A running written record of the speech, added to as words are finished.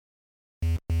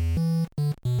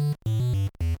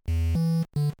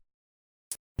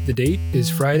The date is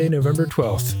Friday, November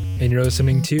 12th, and you're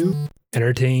listening to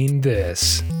Entertain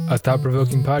This, a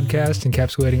thought-provoking podcast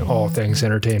encapsulating all things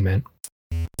entertainment.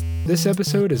 This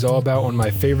episode is all about one of my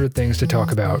favorite things to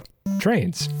talk about,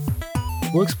 trains.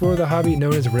 We'll explore the hobby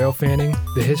known as rail fanning,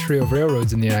 the history of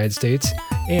railroads in the United States,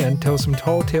 and tell some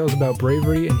tall tales about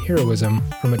bravery and heroism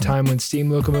from a time when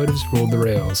steam locomotives ruled the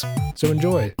rails. So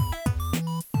enjoy!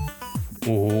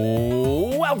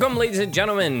 Welcome, ladies and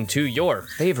gentlemen, to your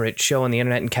favorite show on the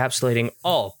internet encapsulating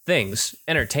all things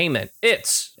entertainment.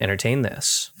 It's Entertain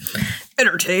This.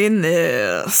 Entertain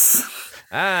This.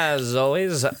 As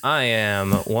always, I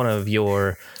am one of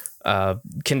your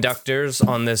conductors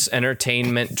on this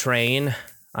entertainment train.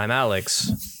 I'm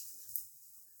Alex.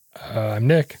 I'm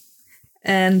Nick.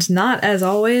 And not as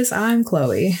always, I'm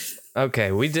Chloe.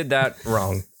 Okay, we did that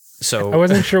wrong. So I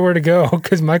wasn't sure where to go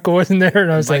because Michael wasn't there,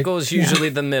 and I was Michael's usually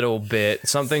the middle bit.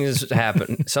 Something's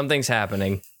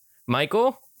happening.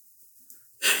 Michael?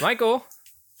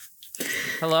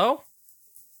 Hello?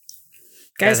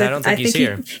 Guys, I don't think he's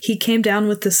here. He came down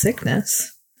with the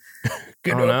sickness.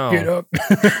 Get oh, up, no. get up.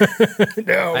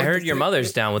 No, I heard your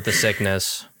mother's down with the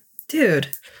sickness. Dude.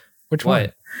 Which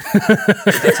one? What?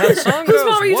 That's how the song goes. Whose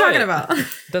mom are you talking about?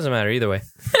 Doesn't matter either way.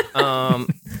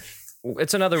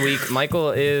 It's another week. Michael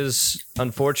is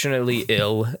unfortunately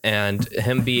ill, and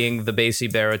him being the bassy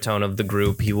baritone of the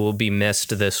group, he will be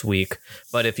missed this week.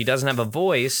 But if he doesn't have a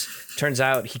voice, turns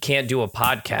out he can't do a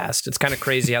podcast. It's kind of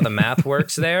crazy how the math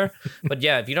works there. But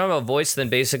yeah, if you don't have a voice, then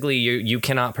basically you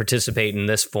cannot participate in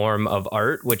this form of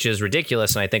art, which is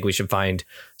ridiculous. And I think we should find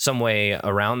some way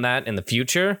around that in the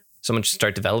future. Someone should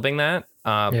start developing that.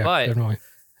 But definitely.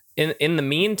 in the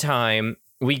meantime,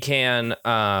 we can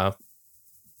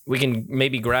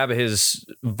maybe grab his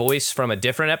voice from a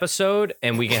different episode,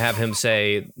 and we can have him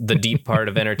say the deep part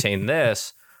of Entertain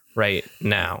This right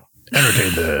now.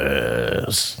 Entertain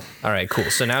This. All right, cool.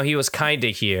 So now he was kind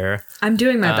of here. I'm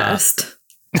doing my best.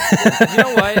 You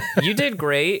know what? You did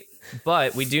great,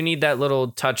 but we do need that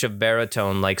little touch of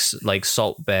baritone like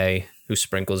Salt Bae, who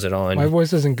sprinkles it on. My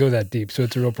voice doesn't go that deep, so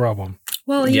it's a real problem.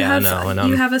 Well, you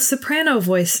have a soprano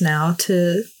voice now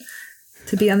to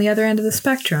be on the other end of the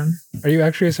spectrum. Are you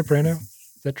actually a soprano?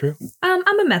 Is that true?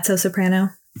 I'm a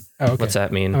mezzo-soprano. Oh, okay. What's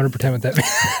that mean? I'm going to pretend what that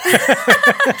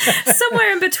means.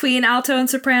 Somewhere in between alto and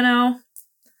soprano.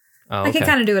 Oh, okay. I can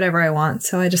kind of do whatever I want,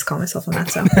 so I just call myself a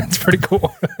mezzo. That's pretty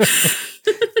cool.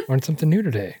 Learned something new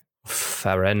today.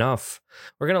 Fair enough.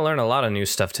 We're going to learn a lot of new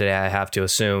stuff today, I have to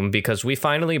assume, because we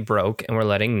finally broke and we're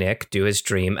letting Nick do his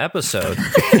dream episode.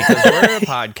 Because we're a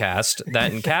podcast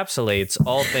that encapsulates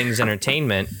all things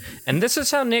entertainment, and this is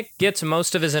how Nick gets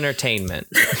most of his entertainment.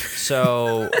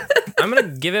 So I'm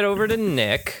going to give it over to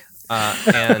Nick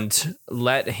and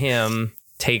let him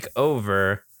take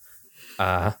over.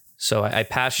 So I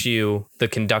pass you the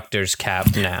conductor's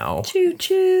cap now.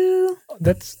 Choo-choo.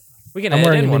 We can I'm edit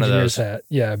wearing in an one of engineer's those. hat.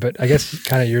 Yeah, but I guess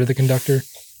kind of you're the conductor.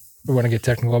 We want to get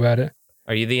technical about it.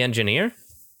 Are you the engineer?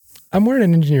 I'm wearing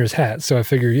an engineer's hat, so I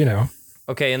figure,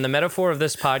 Okay, in the metaphor of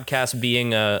this podcast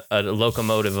being a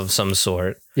locomotive of some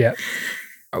sort, Yeah.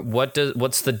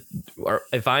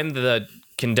 If I'm the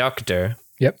conductor,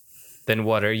 Yep. then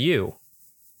what are you?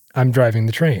 I'm driving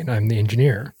the train. I'm the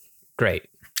engineer. Great.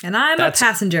 And I'm a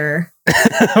passenger.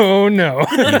 Oh, no.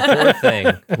 You poor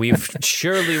thing. We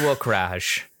surely will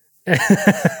crash.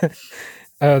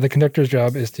 The conductor's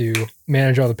job is to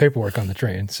manage all the paperwork on the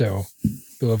train. So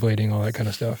bill of lading, all that kind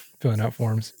of stuff, filling out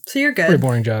forms. So you're good. Pretty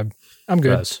boring job. I'm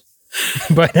good. Gross.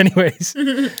 But anyways,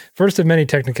 first of many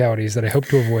technicalities that I hope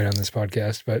to avoid on this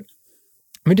podcast. But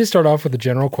let me just start off with a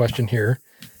general question here.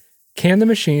 Can the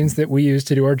machines that we use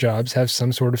to do our jobs have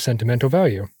some sort of sentimental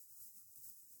value?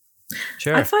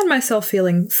 Sure. I find myself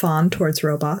feeling fond towards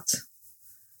robots.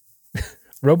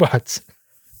 Robots.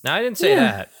 Now, I didn't say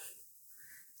that.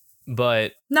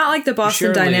 But not like the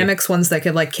Boston surely, Dynamics ones that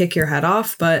could like kick your head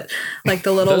off, but like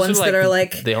the little ones that are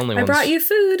like, the only I ones. brought you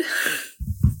food.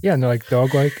 Yeah, and they're like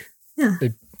dog-like. Yeah.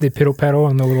 They piddle-paddle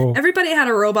on the little... Everybody had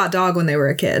a robot dog when they were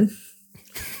a kid.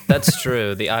 That's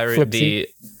true. The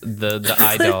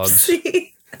eye dogs.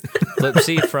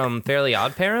 Flipsy from Fairly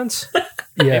Odd Parents?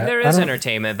 Yeah. Maybe there is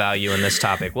entertainment value in this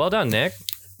topic. Well done, Nick.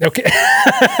 Okay.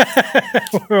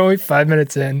 We're only 5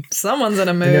 minutes in. Someone's in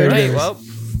a mood. No, Right, well,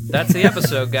 that's the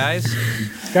episode, guys.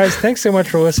 Guys, thanks so much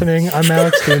for listening. I'm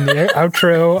Alex doing the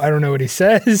outro. I don't know what he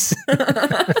says.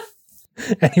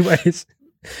 Anyways,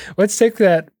 let's take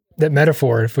that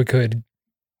metaphor, if we could,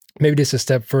 maybe just a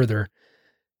step further.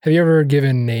 Have you ever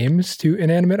given names to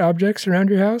inanimate objects around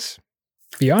your house?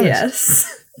 Be honest.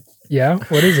 Yes. Yeah?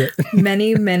 What is it?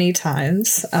 Many, many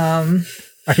times. Are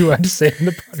you allowed to say it in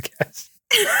the podcast?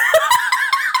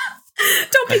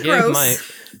 Don't be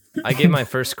gross. I gave my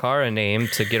first car a name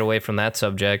to get away from that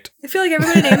subject. I feel like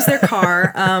everybody names their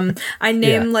car. I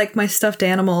name like my stuffed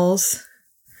animals.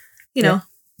 You know.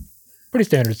 Pretty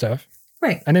standard stuff.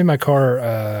 Right. I named my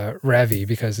car Ravi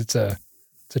because it's a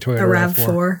Toyota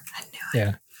RAV4. I knew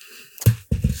it.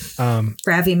 Yeah.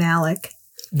 Ravi Malik.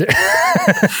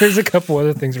 There's a couple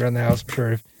other things around the house I'm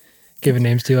sure I've given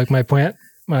names to, like my plant,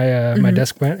 my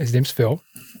desk plant. His name's Phil.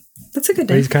 That's a good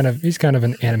name. He's kind of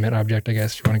an animate object, I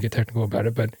guess, if you want to get technical about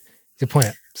it, but he's a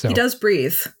plant. So he does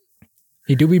breathe.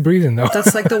 He do be breathing though.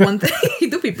 That's like the one thing. He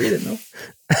do be breathing though.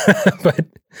 But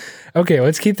okay,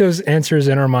 let's keep those answers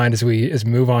in our mind as we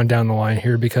move on down the line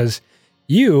here, because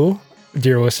you,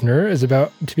 dear listener, is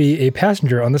about to be a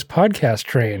passenger on this podcast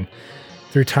train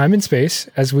through time and space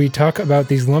as we talk about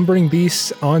these lumbering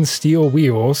beasts on steel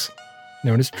wheels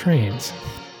known as trains.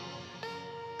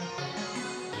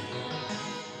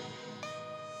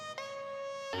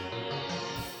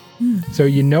 So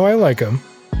you know I like them.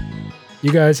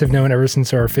 You guys have known ever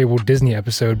since our fabled Disney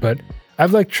episode, but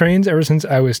I've liked trains ever since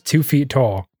I was 2 feet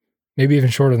tall. Maybe even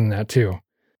shorter than that, too.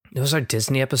 It was our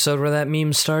Disney episode where that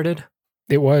meme started?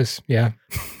 It was, yeah.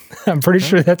 I'm pretty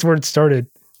sure that's where it started.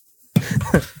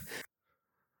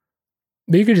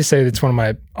 But you could just say that's one of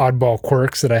my oddball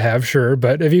quirks that I have, sure.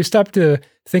 But if you stop to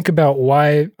think about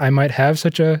why I might have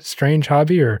such a strange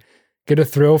hobby or get a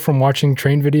thrill from watching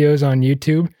train videos on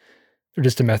YouTube, they're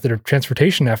just a method of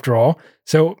transportation after all.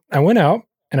 So I went out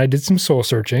and I did some soul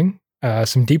searching,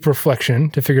 some deep reflection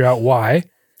to figure out why.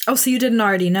 Oh, so you didn't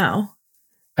already know?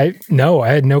 No, I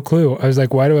had no clue. I was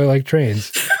like, why do I like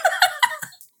trains?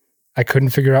 I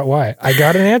couldn't figure out why. I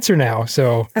got an answer now,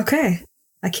 so. Okay.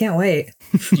 I can't wait.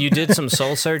 You did some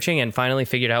soul searching and finally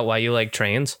figured out why you like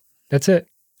trains? That's it.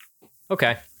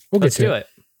 Okay. Let's do it.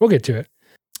 We'll get to it.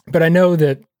 But I know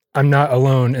that I'm not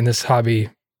alone in this hobby,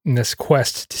 in this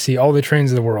quest to see all the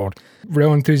trains of the world.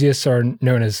 Rail enthusiasts are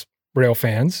known as rail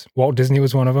fans. Walt Disney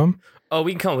was one of them. Oh,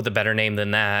 we can come up with a better name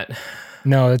than that.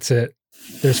 No, that's it.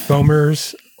 There's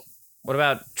foamers. What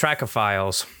about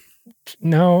trackophiles?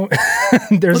 No,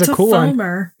 there's a cool foamer?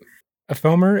 One. A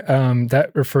foamer,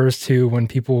 that refers to when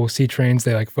people see trains,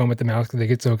 they like foam at the mouth because they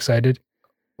get so excited.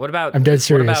 What about? I'm dead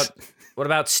serious. What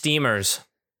about steamers?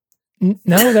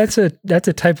 No, that's a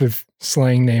type of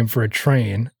slang name for a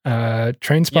train.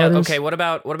 Train spotters. Yeah, okay. What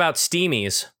about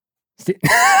steamies?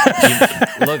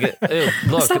 Look,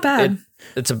 That's not bad.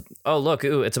 It's a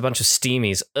bunch of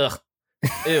steamies. Ugh.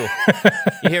 Ew.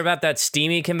 You hear about that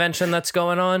steamy convention that's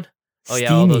going on? Oh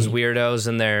yeah, all those weirdos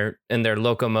in their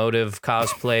locomotive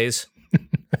cosplays.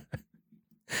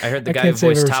 I heard the guy who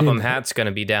voiced Topham Hatt's going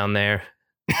to be down there.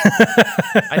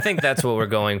 I think that's what we're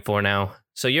going for now.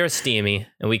 So you're a steamy,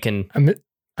 and we can.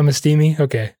 I'm a steamy.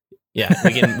 Okay. Yeah,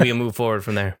 we can move forward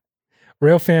from there.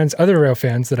 Other rail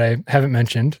fans that I haven't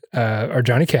mentioned are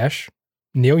Johnny Cash,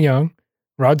 Neil Young,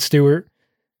 Rod Stewart,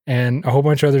 and a whole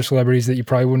bunch of other celebrities that you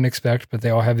probably wouldn't expect, but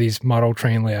they all have these model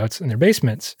train layouts in their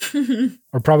basements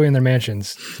or probably in their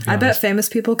mansions. I bet famous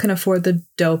people can afford the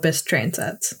dopest train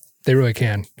sets. They really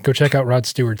can. Go check out Rod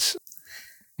Stewart's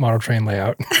model train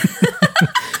layout.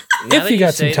 If you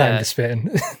got some time to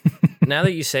spend. Now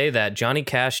that you say that, Johnny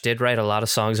Cash did write a lot of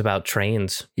songs about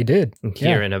trains. He did.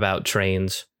 Hearing about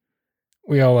trains.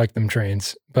 We all like them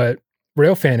trains, but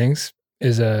rail fanning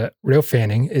is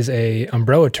a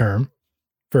umbrella term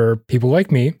for people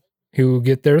like me who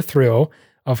get their thrill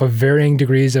off of varying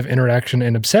degrees of interaction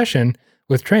and obsession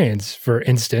with trains. For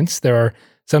instance, there are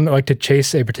some that like to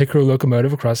chase a particular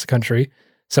locomotive across the country.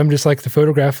 Some just like to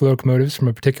photograph locomotives from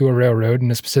a particular railroad in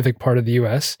a specific part of the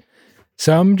U.S.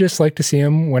 Some just like to see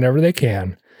them whenever they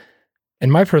can.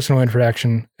 And my personal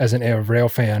interaction as an rail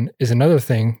fan is another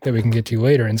thing that we can get to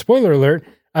later. And spoiler alert,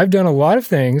 I've done a lot of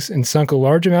things and sunk a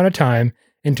large amount of time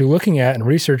into looking at and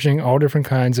researching all different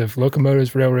kinds of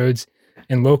locomotives, railroads,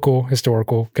 and local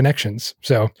historical connections.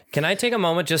 So, can I take a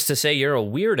moment just to say you're a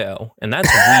weirdo? And that's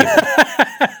weird.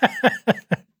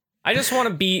 I want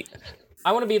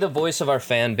to be the voice of our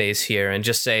fan base here and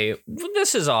just say,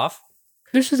 this is off.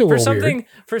 This is a little weird.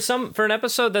 For an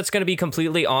episode that's going to be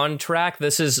completely on track.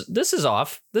 This is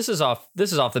off. This is off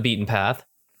the beaten path.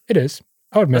 It is.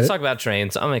 I'll admit Let's talk about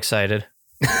trains. I'm excited.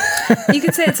 You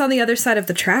could say it's on the other side of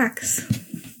the tracks.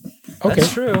 Okay.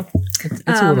 That's true.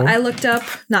 I looked up,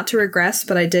 not to regress,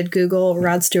 but I did Google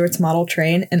Rod Stewart's model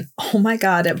train, and oh my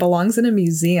God, it belongs in a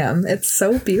museum. It's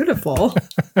so beautiful.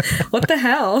 What the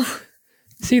hell?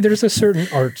 See, there's a certain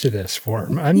art to this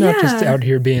form. I'm not just out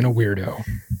here being a weirdo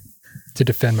to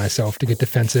defend myself, to get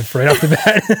defensive right off the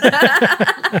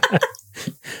bat.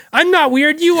 I'm not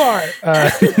weird, you are.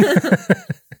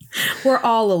 We're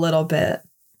all a little bit.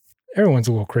 Everyone's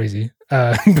a little crazy.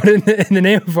 But in the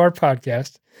name of our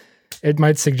podcast, it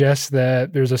might suggest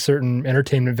that there's a certain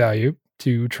entertainment value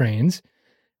to trains.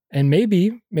 And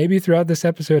maybe throughout this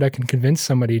episode, I can convince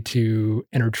somebody to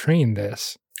entertrain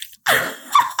this.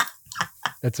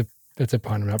 That's a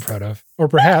pun I'm not proud of. Or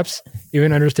perhaps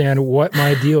even understand what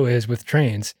my deal is with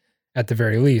trains at the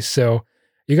very least. So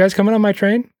you guys coming on my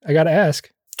train? I got to ask.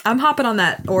 I'm hopping on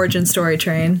that origin story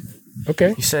train.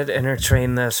 Okay. You said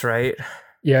entertain this, right?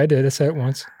 Yeah, I did. I said it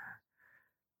once.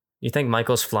 You think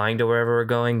Michael's flying to wherever we're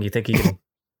going? You think he can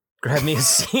grab me a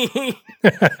seat?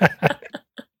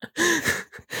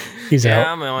 He's out.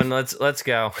 I'm on. Let's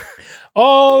go.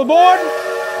 All aboard!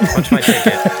 Punch my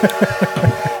ticket.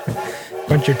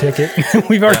 Punch your ticket.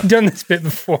 We've already done this bit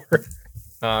before.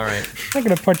 All right. I'm not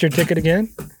going to punch your ticket again.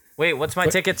 Wait, what's my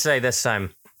ticket say this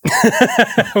time?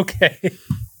 Okay.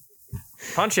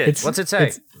 Punch it. What's it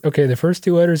say? Okay, the first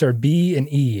two letters are B and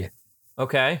E.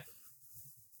 Okay.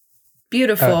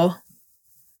 Beautiful.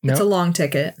 No, It's a long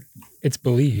ticket. it's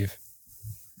believe.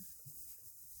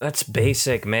 That's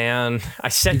basic, man. I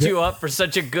set you up for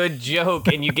such a good joke,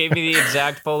 and you gave me the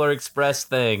exact Polar Express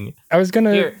thing. I was going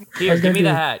to... Here, give me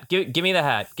the hat. Give me the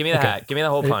hat. Give me the hat. Give me the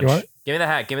whole You punch. want it? Give me the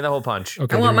hat. Give me the whole punch.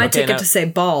 Okay, I want my there ticket now- to say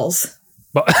balls.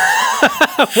 you go.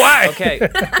 Why?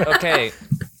 Okay.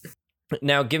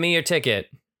 Now give me your ticket.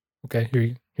 Okay,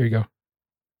 here you go.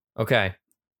 Okay.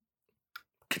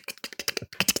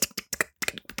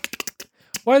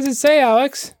 What does it say,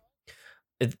 Alex?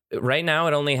 Right now,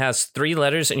 it only has 3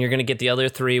 letters, and you're going to get the other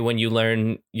 3 when you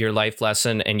learn your life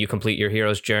lesson and you complete your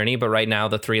hero's journey. But right now,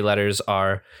 the 3 letters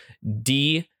are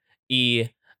D, E,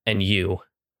 and U.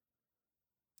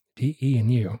 D, E,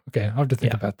 and U. Okay, I'll have to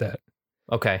think about that.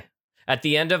 Okay. At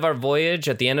the end of our voyage,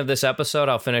 at the end of this episode,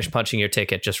 I'll finish punching your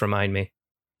ticket. Just remind me.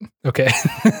 Okay.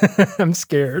 I'm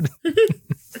scared.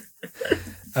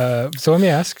 So let me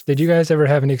ask, did you guys ever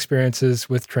have any experiences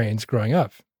with trains growing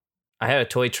up? I had a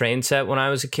toy train set when I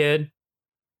was a kid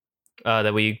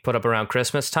that we put up around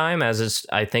Christmas time, as is,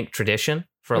 I think, tradition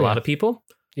for a lot of people.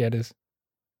 Yeah, it is.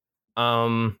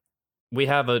 We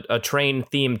have a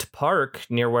train-themed park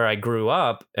near where I grew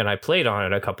up, and I played on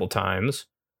it a couple times.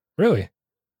 Really?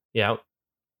 Yeah.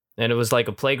 And it was like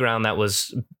a playground that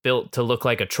was built to look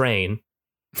like a train.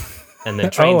 And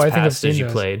then trains I think I've passed as seen you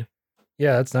those. played.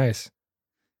 Yeah, that's nice.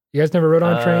 You guys never rode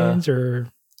on trains or...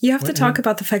 You have to What talk now?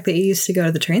 about the fact that you used to go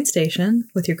to the train station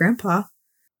with your grandpa.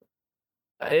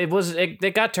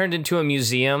 It got turned into a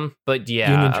museum, but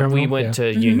Union yeah, Terminal? we went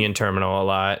Yeah. to Mhm. Union Terminal a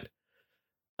lot.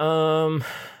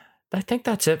 I think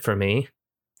that's it for me.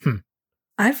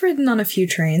 I've ridden on a few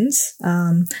trains.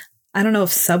 I don't know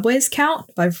if subways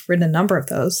count, but I've ridden a number of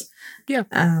those. Yeah,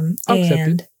 I'll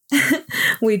accept And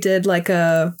we did like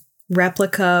a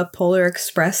replica Polar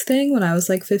Express thing when I was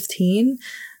like 15.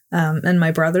 And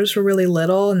my brothers were really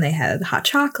little and they had hot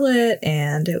chocolate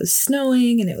and it was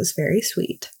snowing and it was very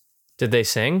sweet. Did they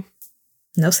sing?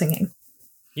 No singing.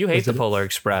 You hate Was the it- Polar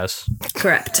Express.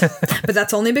 Correct. But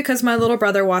that's only because my little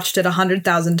brother watched it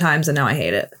 100,000 times and now I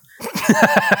hate it.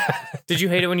 Did you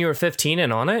hate it when you were 15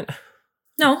 and on it?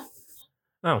 No.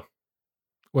 Oh,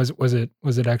 Was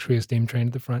it actually a steam train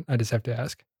at the front? I just have to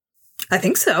ask. I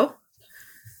think so.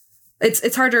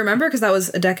 It's hard to remember because that was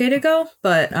a decade ago,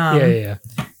 but Yeah.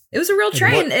 it was a real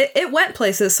train. It went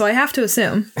places, so I have to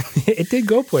assume. It did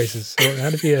go places, so it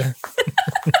had to be a...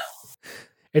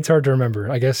 It's hard to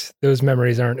remember. I guess those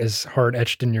memories aren't as hard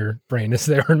etched in your brain as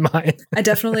they are in mine. I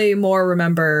definitely more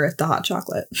remember the hot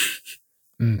chocolate.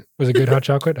 Was it good hot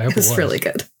chocolate? I hope It was really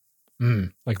good.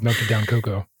 Like melted down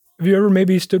cocoa. Have you ever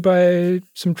maybe stood by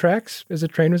some tracks as a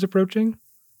train was approaching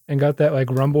and got that like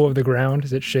rumble of the ground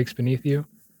as it shakes beneath you?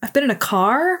 I've been in a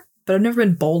car, but I've never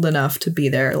been bold enough to be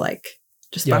there, like,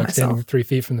 just by Like myself. standing 3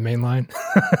 feet from the main line.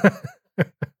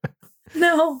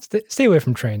 No. Stay away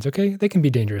from trains, okay? They can be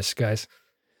dangerous, guys.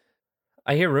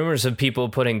 I hear rumors of people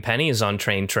putting pennies on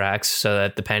train tracks so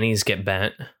that the pennies get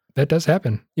bent. That does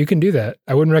happen. You can do that.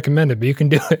 I wouldn't recommend it, but you can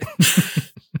do it.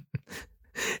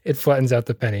 It flattens out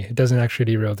the penny. It doesn't actually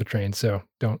derail the train, so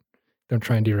don't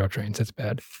try and derail trains. That's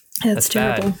bad. It's That's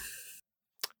terrible. bad.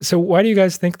 So why do you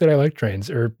guys think that I like trains?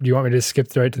 Or do you want me to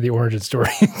skip right to the origin story?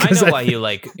 I 'Cause know why you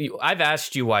like. I've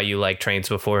asked you why you like trains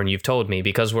before, and you've told me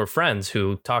because we're friends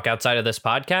who talk outside of this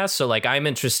podcast. So, like, I'm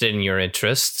interested in your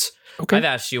interests. Okay. I've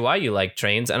asked you why you like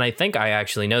trains, and I think I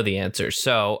actually know the answer.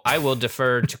 So, I will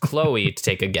defer to Chloe to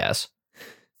take a guess.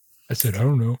 I said, I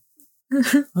don't know.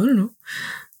 I don't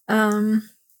know.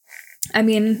 I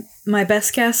mean, my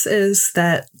best guess is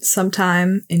that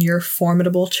sometime in your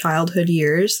formidable childhood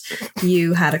years,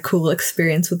 you had a cool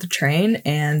experience with the train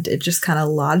and it just kind of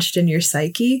lodged in your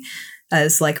psyche.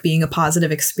 as like being a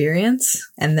positive experience.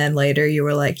 And then later you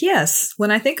were like, yes,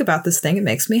 when I think about this thing, it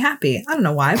makes me happy. I don't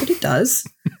know why, but it does.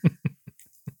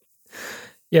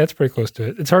 Yeah, it's pretty close to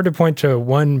it. It's hard to point to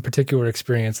one particular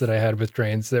experience that I had with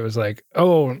trains that was like,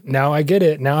 oh, now I get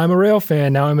it. Now I'm a rail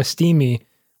fan. Now I'm a steamy,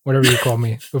 whatever you call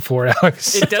me before,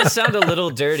 Alex. It does sound a little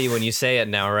dirty when you say it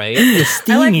now, right?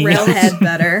 I like Railhead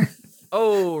better.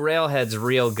 Oh, Railhead's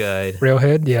real good.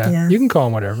 Railhead, yeah. You can call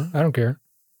him whatever. I don't care.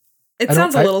 It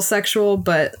sounds a little sexual,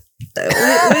 but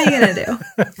what are you going to do?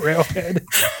 Railhead.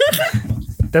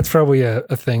 That's probably a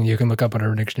thing you can look up on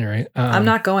Urban Dictionary. I'm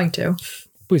not going to.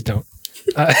 Please don't.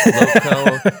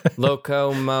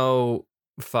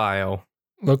 Locomophile.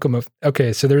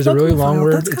 Okay, so there's a really long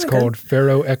word. It's called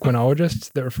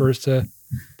ferroequinologist that refers to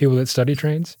people that study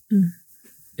trains.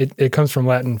 It comes from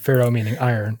Latin ferro meaning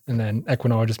iron, and then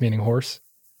equinologist meaning horse.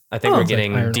 I think we're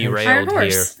getting derailed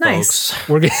here, nice.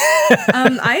 folks.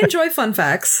 I enjoy fun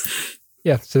facts.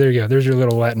 Yeah, so there you go. There's your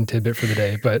little Latin tidbit for the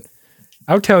day. But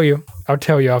I'll tell you, I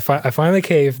finally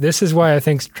cave. This is why I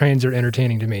think trains are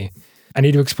entertaining to me. I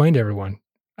need to explain to everyone.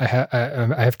 I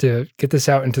have to get this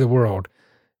out into the world.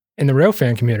 In the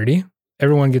railfan community,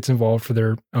 everyone gets involved for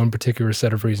their own particular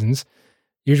set of reasons.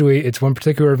 Usually it's one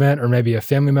particular event or maybe a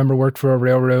family member worked for a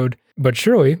railroad. But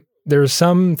surely there's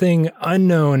something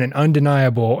unknown and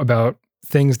undeniable about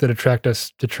things that attract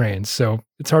us to trains. So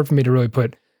it's hard for me to really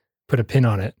put a pin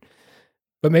on it.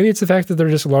 But maybe it's the fact that they're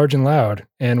just large and loud.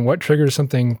 And what triggers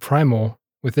something primal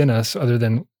within us other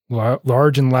than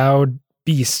large and loud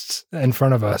beasts in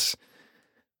front of us?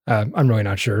 I'm really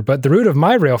not sure. But the root of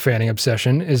my rail fanning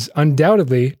obsession is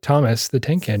undoubtedly Thomas the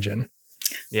Tank Engine.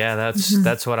 Yeah,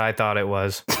 that's what I thought it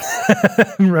was.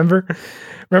 Remember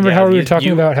how we were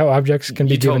talking about how objects can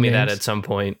be given You told me names? that at some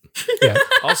point. Yeah.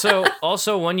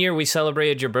 Also, one year we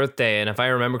celebrated your birthday, and if I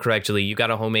remember correctly, you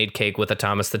got a homemade cake with a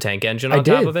Thomas the Tank Engine on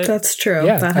top of it. That's true.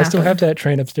 Yeah, I still have that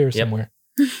train upstairs somewhere.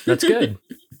 That's good.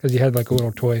 Because you had like a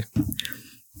little toy.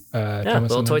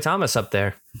 Toy Thomas up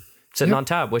there, sitting on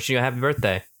top, wishing you a happy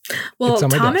birthday. Well,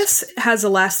 Thomas has a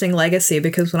lasting legacy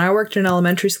because when I worked in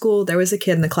elementary school, there was a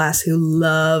kid in the class who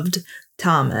loved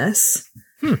Thomas.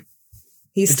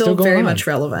 He's still very much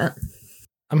relevant.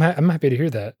 I'm happy to hear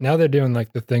that. Now they're doing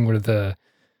like the thing where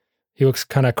he looks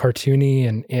kind of cartoony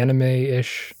and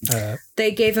anime-ish.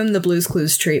 They gave him the Blue's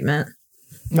Clues treatment.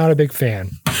 Not a big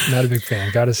fan.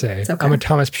 Gotta say. Okay. I'm a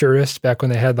Thomas purist back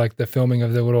when they had like the filming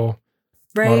of the little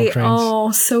model trains.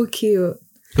 Oh, so cute.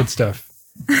 Good stuff.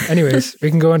 Anyways, we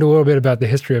can go into a little bit about the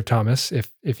history of Thomas if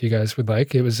you guys would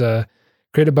like. It was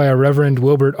created by a Reverend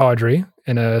Wilbert Awdry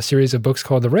in a series of books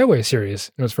called the Railway Series.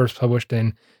 It was first published in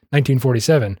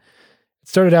 1947. It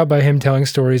started out by him telling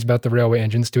stories about the railway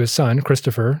engines to his son,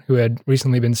 Christopher, who had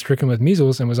recently been stricken with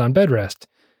measles and was on bed rest.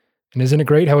 And isn't it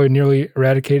great how he nearly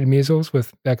eradicated measles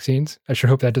with vaccines? I sure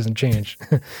hope that doesn't change.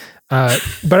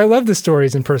 But I love the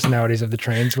stories and personalities of the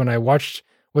trains. When I watched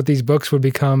what these books would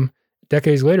become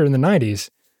decades later in the 90s,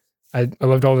 I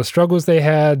loved all the struggles they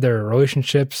had, their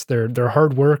relationships, their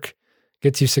hard work,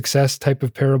 gets you success type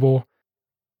of parable.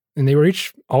 And they were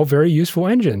each all very useful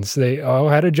engines. They all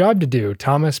had a job to do.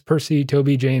 Thomas, Percy,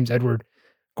 Toby, James, Edward,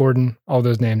 Gordon, all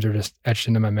those names are just etched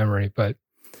into my memory. But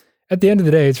at the end of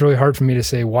the day, it's really hard for me to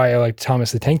say why I liked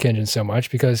Thomas the Tank Engine so much,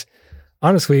 because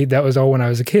honestly, that was all when I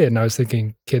was a kid and I was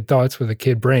thinking kid thoughts with a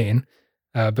kid brain.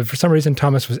 But for some reason,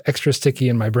 Thomas was extra sticky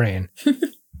in my brain.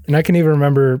 And I can even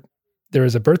remember there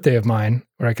was a birthday of mine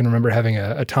where I can remember having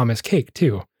a Thomas cake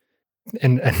too.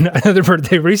 And another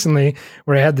birthday recently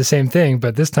where I had the same thing,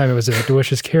 but this time it was a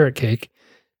delicious carrot cake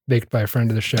baked by a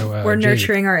friend of the show. We're Jade.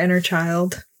 nurturing our inner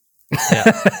child.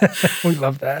 Yeah. We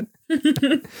love that.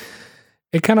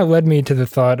 It kind of led me to the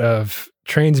thought of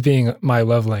trains being my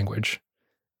love language.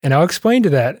 And I'll explain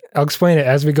it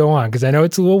as we go on, because I know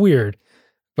it's a little weird,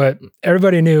 but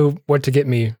everybody knew what to get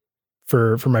me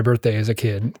for my birthday as a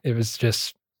kid. It was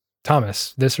just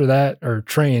Thomas, this or that, or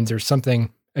trains or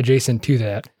something adjacent to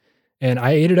that. And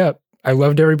I ate it up. I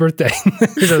loved every birthday.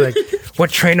 Because I was like, what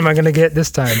train am I going to get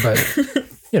this time? But,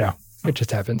 it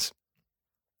just happens.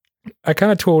 I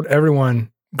kind of told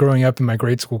everyone growing up in my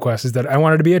grade school classes that I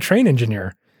wanted to be a train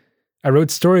engineer. I wrote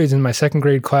stories in my second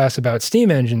grade class about steam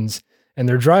engines and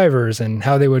their drivers and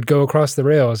how they would go across the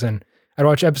rails. And I'd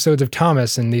watch episodes of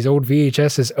Thomas and these old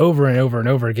VHSs over and over and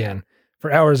over again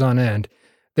for hours on end.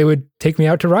 They would take me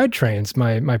out to ride trains,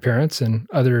 my parents and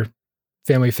other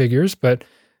family figures, but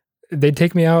they'd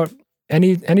take me out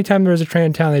anytime there was a train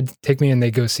in town, they'd take me and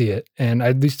they'd go see it. And I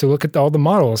used to look at all the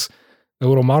models, the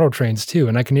little model trains too.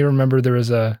 And I can even remember there was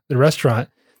the restaurant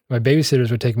my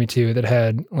babysitters would take me to that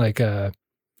had like I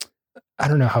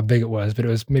don't know how big it was, but it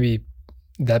was maybe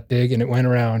that big, and it went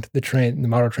around the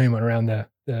model train went around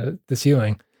the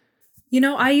ceiling.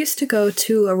 I used to go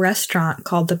to a restaurant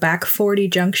called the Back 40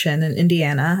 Junction in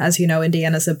Indiana. As you know,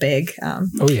 Indiana's a big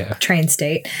train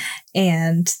state.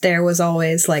 And there was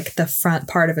always like the front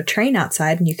part of a train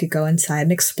outside, and you could go inside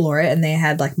and explore it. And they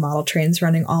had like model trains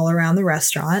running all around the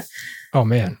restaurant. Oh,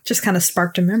 man. Just kind of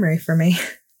sparked a memory for me.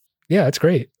 Yeah, that's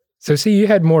great. So see, you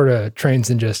had more to trains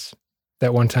than just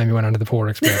that one time you went onto the Polar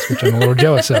Express, which I'm a little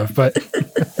jealous of. But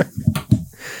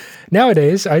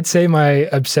nowadays, I'd say my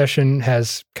obsession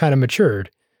has kind of matured.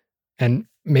 And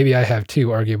maybe I have too,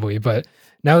 arguably. But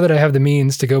now that I have the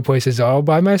means to go places all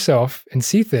by myself and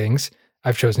see things,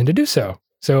 I've chosen to do so.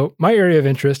 So my area of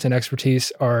interest and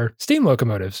expertise are steam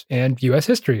locomotives and U.S.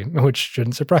 history, which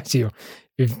shouldn't surprise you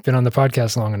if you've been on the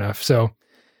podcast long enough. So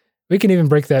we can even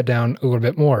break that down a little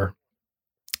bit more.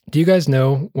 Do you guys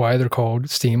know why they're called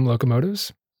steam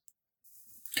locomotives?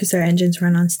 Because their engines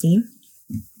run on steam.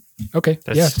 Okay.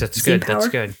 That's Steam good. power? That's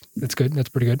good. That's good. That's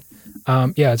pretty good.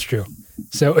 Yeah, it's true.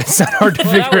 So it's not hard to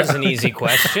Well, figure that was out. an easy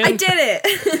question. I did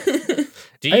it.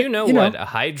 Do you know you know- what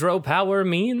hydropower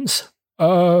means?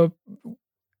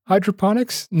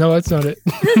 Hydroponics? No, that's not it.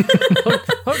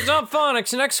 Hooked on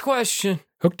phonics. Next question.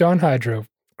 Hooked on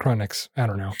hydrochronics. I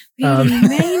don't know. Reading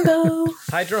Rainbow.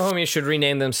 Hydro homies should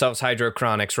rename themselves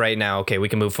Hydrochronics right now. Okay, we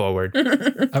can move forward.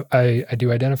 I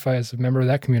do identify as a member of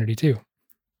that community too.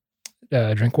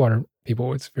 Drink water,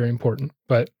 people. It's very important.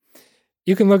 But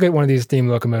you can look at one of these steam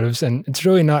locomotives, and it's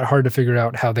really not hard to figure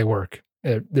out how they work.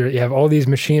 There you have all these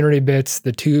machinery bits,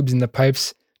 the tubes and the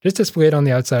pipes, just displayed on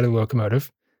the outside of the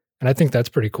locomotive. And I think that's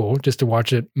pretty cool, just to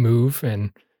watch it move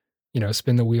and,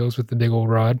 spin the wheels with the big old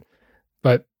rod.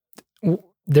 But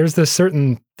there's this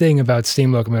certain thing about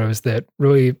steam locomotives that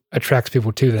really attracts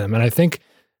people to them. And I think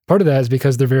part of that is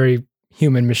because they're very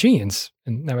human machines.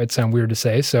 And that might sound weird to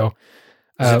say. So,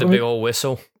 Is it the big old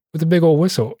whistle? with the big old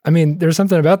whistle. I mean, there's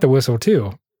something about the whistle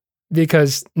too,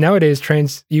 because nowadays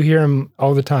trains, you hear them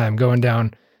all the time going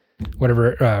down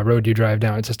whatever road you drive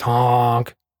down. It's just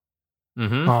honk,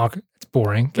 Mm-hmm. honk. It's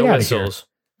boring. Get The out of here. whistles.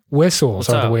 Whistles What's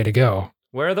are up? the way to go.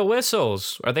 Where are the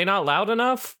whistles? Are they not loud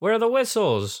enough? Where are the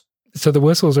whistles? So the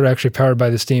whistles are actually powered by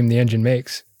the steam the engine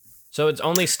makes. So it's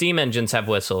only steam engines have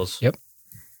whistles. Yep.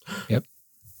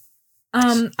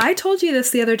 I told you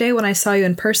this the other day when I saw you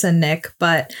in person, Nick,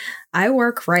 but I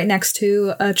work right next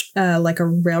to a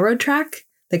railroad track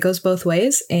that goes both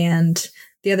ways. And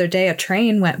the other day a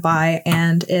train went by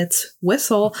and its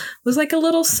whistle was like a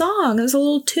little song. It was a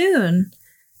little tune.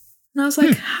 And I was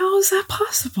like, how is that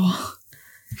possible?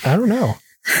 I don't know.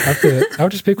 I'll have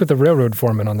to speak with the railroad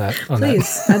foreman on that.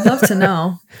 Please, I'd love to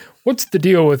know. What's the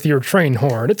deal with your train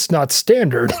horn? It's not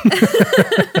standard.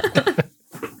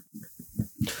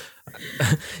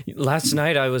 Last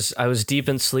night I was deep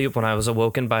in sleep when I was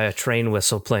awoken by a train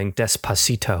whistle playing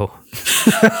Despacito.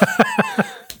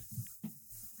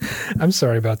 I'm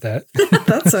sorry about that.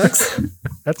 That sucks.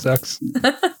 That sucks.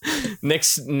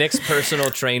 Nick's personal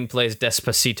train plays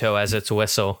Despacito as its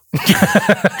whistle.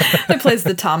 It plays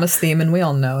the Thomas theme, and we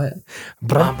all know it.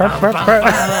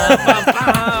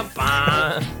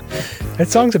 That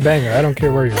song's a banger. I don't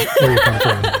care where you come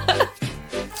from.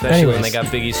 Especially when Anyways. they got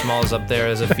Biggie Smalls up there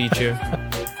as a feature.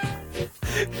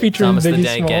 Featuring Thomas the Biggie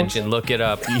Dank Smalls. Engine. Look it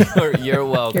up. You're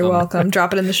welcome. You're welcome.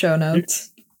 Drop it in the show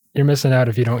notes. You're missing out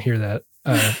if you don't hear that.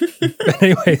 But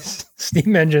anyways,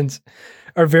 steam engines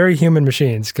are very human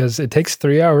machines because it takes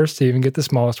 3 hours to even get the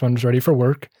smallest ones ready for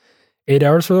work, 8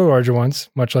 hours for the larger ones,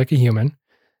 much like a human.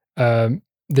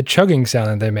 The chugging sound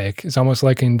that they make is almost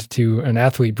likened to an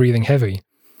athlete breathing heavy.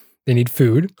 They need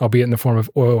food, albeit in the form of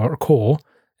oil or coal,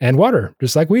 and water,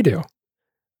 just like we do.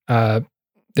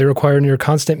 They require near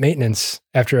constant maintenance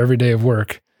after every day of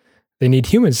work. They need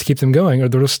humans to keep them going or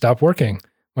they'll stop working.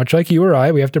 Much like you or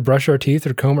I, we have to brush our teeth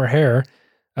or comb our hair.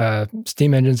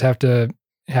 Steam engines have to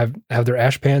have their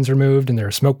ash pans removed and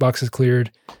their smoke boxes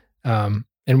cleared. And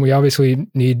we obviously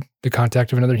need the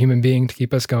contact of another human being to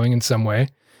keep us going in some way.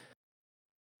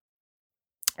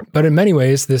 But in many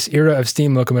ways, this era of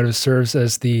steam locomotives serves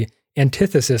as the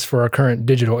antithesis for our current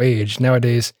digital age.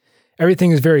 Nowadays,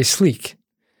 everything is very sleek.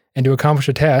 And to accomplish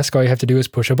a task, all you have to do is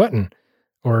push a button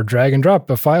or drag and drop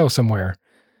a file somewhere.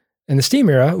 In the steam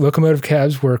era, locomotive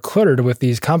cabs were cluttered with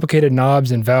these complicated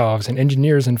knobs and valves, and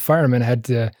engineers and firemen had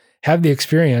to have the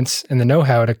experience and the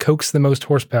know-how to coax the most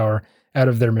horsepower out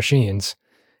of their machines.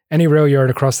 Any rail yard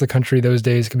across the country those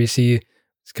days could be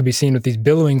seen with these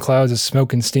billowing clouds of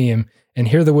smoke and steam, and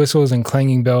hear the whistles and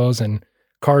clanging bells and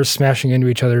cars smashing into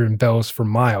each other in bells for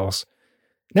miles.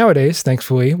 Nowadays,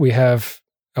 thankfully, we have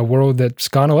a world that's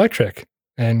gone electric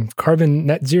and carbon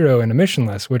net zero and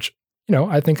emissionless, which,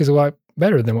 I think is a lot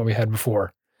better than what we had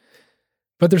before.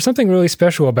 But there's something really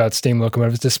special about steam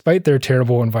locomotives despite their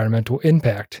terrible environmental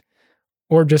impact,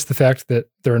 or just the fact that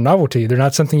they're a novelty. They're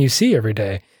not something you see every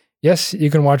day. Yes, you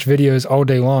can watch videos all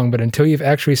day long, but until you've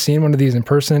actually seen one of these in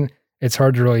person, it's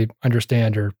hard to really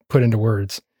understand or put into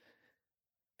words.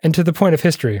 And to the point of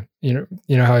history, you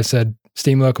know how I said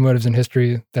steam locomotives in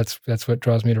history, that's what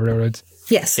draws me to railroads.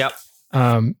 Yes. Yep.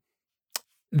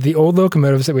 The old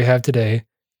locomotives that we have today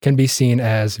can be seen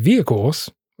as vehicles,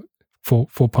 full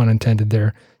pun intended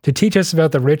there, to teach us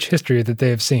about the rich history that they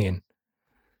have seen.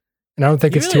 And I don't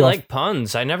think You it's really too like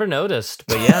puns. I never noticed,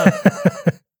 but yeah.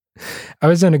 I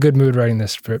was in a good mood writing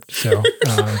this script, so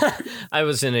I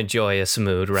was in a joyous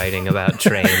mood writing about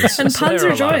trains. And so puns there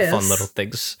are a lot of joyous. fun little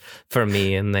things for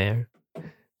me in there.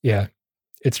 yeah,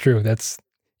 it's true. That's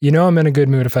I'm in a good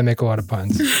mood if I make a lot of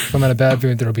puns. If I'm in a bad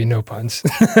mood, there'll be no puns.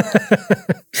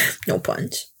 No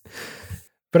punch.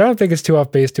 But I don't think it's too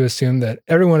off base to assume that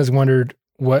everyone has wondered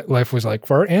what life was like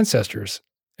for our ancestors.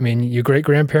 I mean, your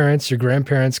great-grandparents, your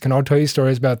grandparents can all tell you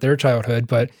stories about their childhood,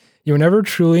 but you'll never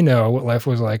truly know what life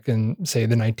was like in, say,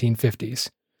 the 1950s.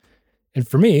 And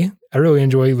for me, I really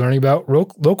enjoy learning about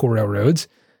local railroads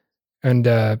and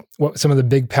what some of the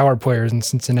big power players in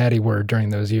Cincinnati were during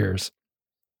those years.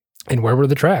 And where were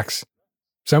the tracks?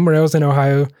 Some rails in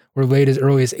Ohio were laid as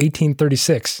early as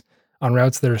 1836 on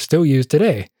routes that are still used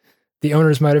today. The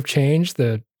owners might have changed,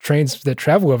 the trains that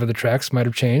travel over the tracks might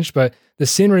have changed, but the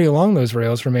scenery along those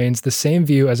rails remains the same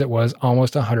view as it was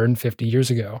almost 150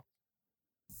 years ago.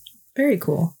 Very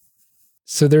cool.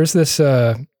 So there's this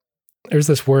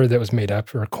word that was made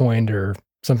up or coined or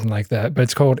something like that, but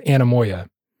it's called anemoia.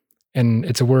 And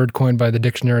it's a word coined by the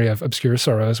Dictionary of Obscure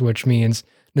Sorrows, which means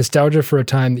nostalgia for a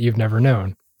time that you've never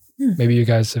known. Maybe you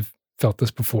guys have felt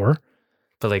this before.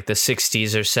 For like the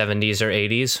 60s or 70s or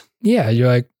 80s. Yeah, you're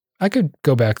like, I could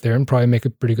go back there and probably make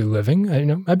a pretty good living.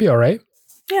 I'd be all right.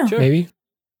 Yeah. Sure. Maybe.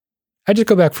 I'd just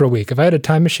go back for a week. If I had a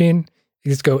time machine,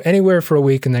 you just go anywhere for a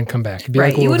week and then come back. It'd be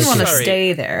Right. like a You little wouldn't want to vacation.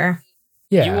 stay there.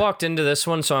 Yeah. You walked into this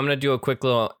one, so I'm going to do a quick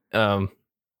little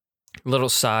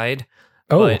side.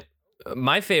 Oh, But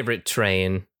my favorite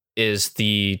train is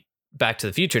the Back to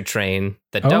the Future train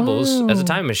that doubles as a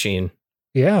time machine.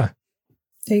 yeah.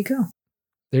 There you go.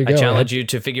 There you I go. challenge you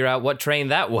to figure out what train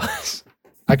that was.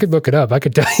 I could look it up. I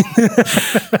could tell you.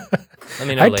 Let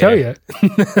me know I'd later. tell you.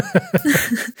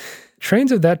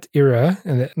 Trains of that era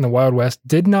in the Wild West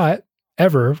did not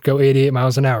ever go 88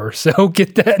 miles an hour. So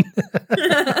get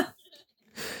that.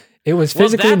 It was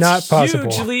physically not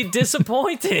possible. Hugely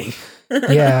disappointing.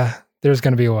 Yeah, there's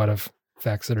going to be a lot of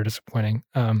facts that are disappointing.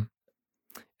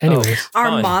 Anyways,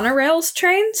 Are Fun. monorails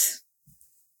trains?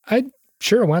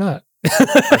 sure, why not? Are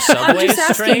I'm subways just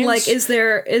asking, trains?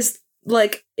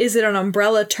 like, is it an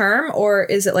umbrella term or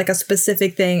is it like a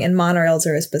specific thing and monorails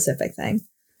are a specific thing?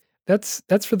 That's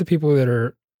for the people that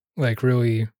are like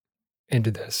really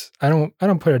into this. I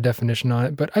don't put a definition on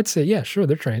it, but I'd say yeah, sure,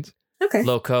 they're trains. Okay.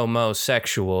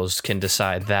 Locomosexuals can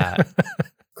decide that.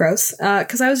 Gross.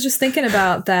 Because I was just thinking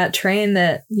about that train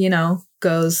that,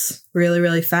 goes really,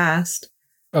 really fast.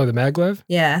 Oh, the maglev.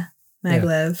 Yeah.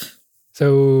 Maglev.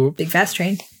 So Big fast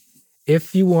train.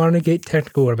 if you want to get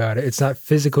technical about it, it's not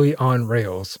physically on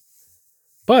rails.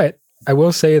 But I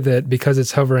will say that because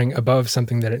it's hovering above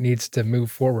something that it needs to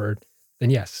move forward, then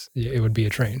yes, it would be a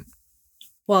train.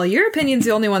 Well, your opinion's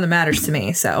the only one that matters to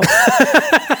me, so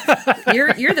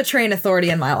you're the train authority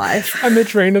in my life. I'm the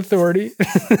train authority.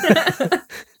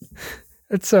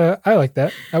 It's I like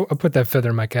that. I'll put that feather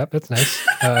in my cap. That's nice.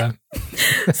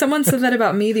 Someone said that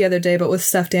about me the other day, but with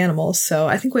stuffed animals. So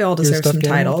I think we all You're deserve some stuffed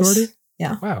animal titles. authority?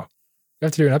 Yeah. Wow. We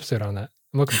have to do an episode on that.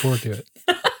 I'm looking forward to it.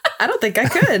 I don't think I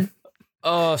could.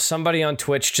 Oh, somebody on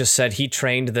Twitch just said he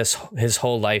trained his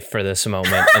whole life for this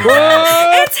moment. And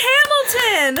that, It's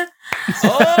Hamilton.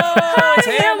 oh, it's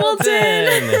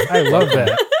Hamilton. Hamilton. I love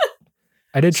that.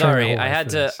 I did. train my Sorry, whole I life had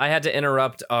for to this. I had to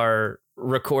interrupt our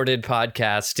recorded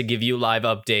podcast to give you live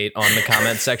update on the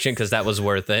comment section because that was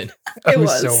worth it. It was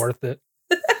was. so worth it.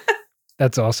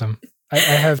 That's awesome. I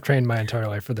have trained my entire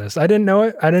life for this. I didn't know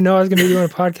it. I didn't know I was going to be doing a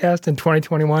podcast in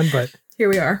 2021, but Here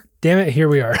we are. damn it, here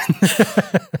we are.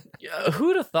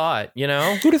 Who'd have thought? You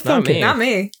know, Who'd have Not thunk it? me. Not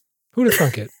me. Who'd have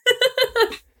thunk it?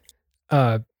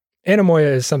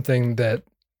 Anemoia is something that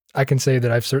I can say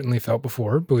that I've certainly felt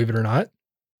before, believe it or not.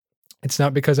 It's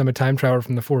not because I'm a time traveler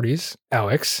from the 40s,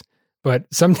 Alex, but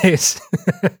some days,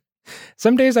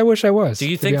 some days I wish I was. Do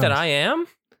you to be think that honest. I am?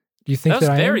 Do you think That was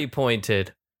that I very am?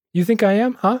 pointed. You think I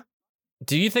am? Huh?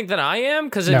 Do you think that I am?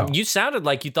 Because No. you sounded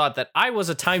like you thought that I was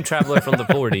a time traveler from the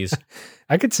 40s.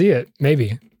 I could see it.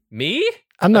 Maybe. Me?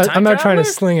 I'm A not. time I'm not trying to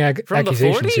traveler? sling From the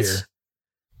accusations 40s? here.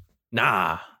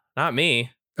 Nah. Not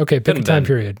me. Okay, pick Couldn't a time been.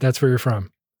 period. That's where you're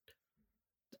from.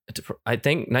 I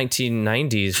think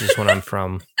 1990s is when I'm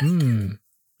from.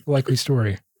 Likely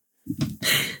story.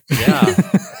 Yeah.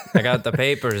 I got the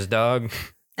papers, dog.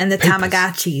 And the Papers.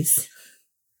 Tamagotchis.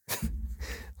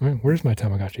 Where's my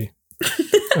Tamagotchi?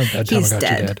 That He's Tamagotchi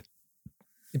dead.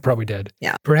 He's probably dead.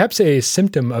 Yeah. Perhaps a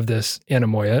symptom of this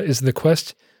anemoia is the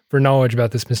quest for knowledge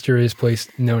about this mysterious place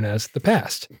known as the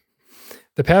past.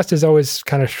 The past is always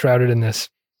kind of shrouded in this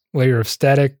layer of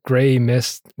static gray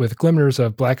mist with glimmers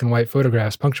of black and white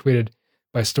photographs punctuated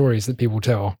by stories that people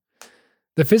tell.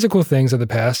 The physical things of the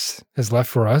past has left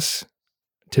for us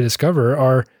to discover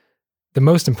are the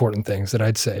most important things that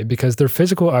I'd say, because they're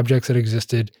physical objects that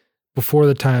existed before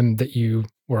the time that you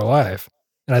were alive.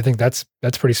 And I think that's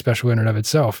pretty special in and of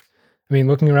itself. I mean,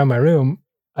 looking around my room,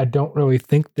 I don't really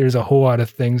think there's a whole lot of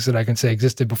things that I can say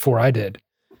existed before I did,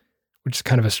 which is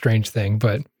kind of a strange thing,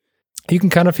 but you can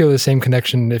kind of feel the same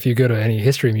connection if you go to any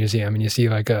history museum and you see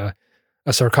like a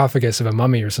sarcophagus of a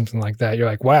mummy or something like that. You're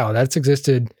like, wow, that's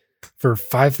existed for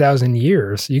 5,000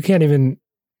 years. You can't even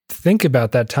think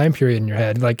about that time period in your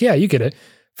head. Like, yeah, you get it,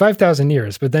 5,000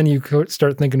 years. But then you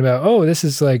start thinking about, oh, this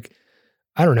is like,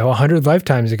 I don't know, 100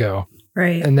 lifetimes ago.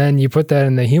 Right. And then you put that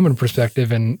in the human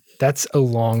perspective, and that's a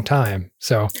long time.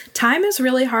 So Time is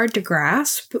really hard to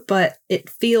grasp, but it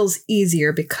feels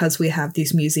easier because we have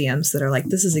these museums that are like,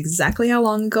 this is exactly how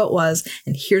long ago it was,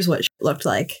 and here's what it looked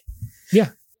like. yeah.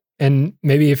 And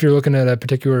maybe if you're looking at a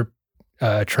particular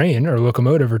train or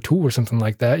locomotive or tool or something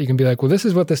like that, you can be like, well, this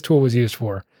is what this tool was used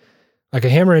for. Like a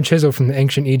hammer and chisel from the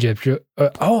ancient Egypt.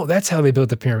 Oh, that's how they built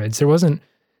the pyramids. There wasn't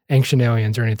ancient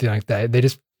aliens or anything like that. They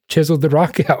just chiseled the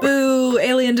rock out. Boo,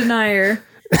 alien denier.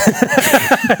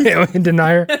 Alien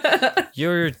denier.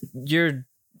 Your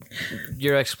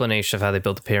explanation of how they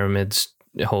built the pyramids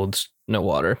holds no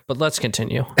water, but let's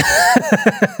continue.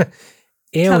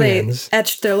 How they Aliens.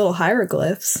 etched their little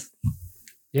hieroglyphs.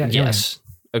 Yeah. Yes,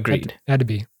 agreed. Had to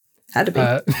be. Had to be.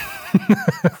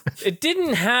 It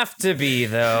didn't have to be,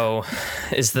 though,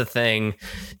 is the thing.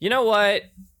 You know what?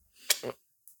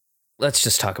 Let's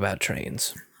just talk about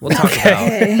trains. We'll talk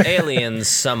about aliens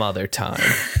some other time.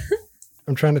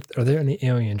 I'm trying to. Are there any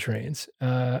alien trains?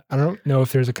 I don't know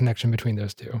if there's a connection between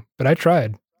those two, but I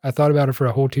tried. I thought about it for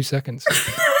a whole 2 seconds.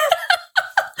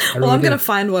 Well, I'm going to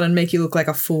find one and make you look like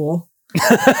a fool.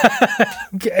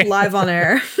 Okay. Live on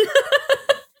air.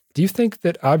 Do you think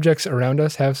that objects around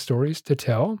us have stories to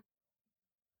tell?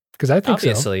 Because I think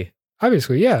so.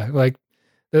 Obviously, yeah. Like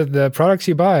the products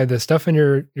you buy, the stuff in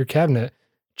your cabinet,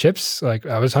 chips. Like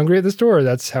I was hungry at the store.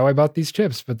 That's how I bought these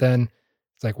chips. But then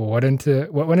it's like, well, what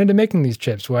went into making these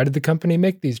chips? Why did the company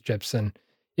make these chips? And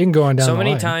you can go on down So the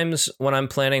many line. times when I'm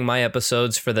planning my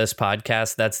episodes for this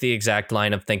podcast, that's the exact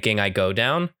line of thinking I go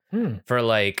down for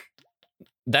like,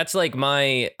 that's like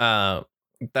my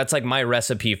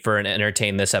recipe for an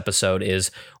entertain this episode is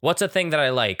what's a thing that I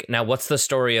like? Now, what's the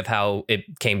story of how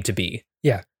it came to be?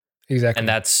 Yeah, exactly. And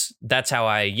that's how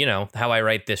I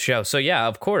write this show. So yeah,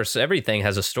 of course, everything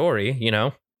has a story,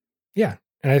 Yeah.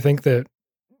 And I think that,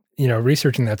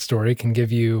 researching that story can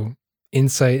give you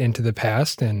insight into the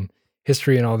past and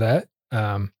history and all that.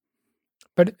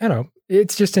 But I don't know,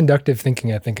 it's just inductive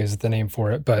thinking, I think is the name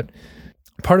for it. But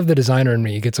part of the designer in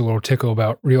me gets a little tickle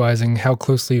about realizing how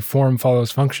closely form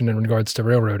follows function in regards to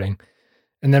railroading.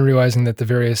 And then realizing that the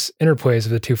various interplays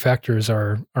of the two factors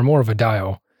are more of a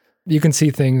dial. You can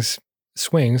see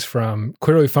swings from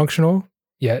clearly functional,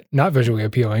 yet not visually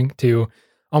appealing, to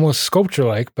almost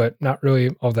sculpture-like, but not really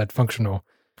all that functional.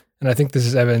 And I think this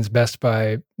is evidenced best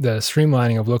by the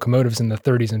streamlining of locomotives in the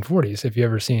 30s and 40s. If you've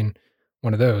ever seen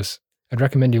one of those, I'd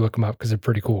recommend you look them up because they're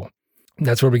pretty cool.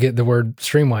 That's where we get the word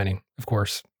streamlining, of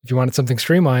course. If you wanted something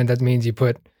streamlined, that means you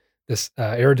put this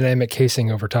aerodynamic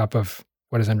casing over top of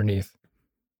what is underneath,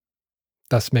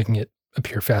 thus making it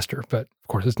appear faster. But of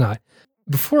course, it's not.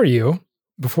 Before you,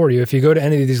 if you go to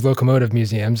any of these locomotive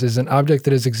museums, is an object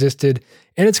that has existed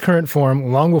in its current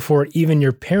form long before even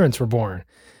your parents were born.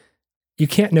 You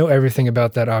can't know everything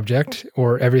about that object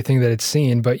or everything that it's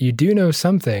seen, but you do know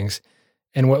some things.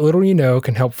 And what little you know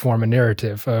can help form a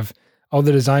narrative of all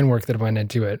the design work that went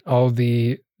into it, all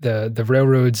the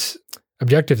railroad's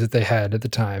objectives that they had at the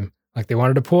time. Like they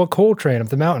wanted to pull a coal train up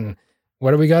the mountain.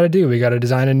 What do we got to do? We got to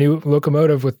design a new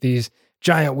locomotive with these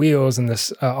giant wheels and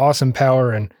this awesome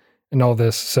power and all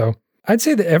this. So I'd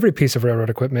say that every piece of railroad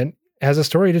equipment has a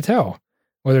story to tell,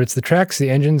 whether it's the tracks,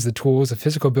 the engines, the tools, the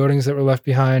physical buildings that were left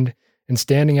behind and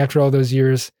standing after all those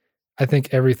years. I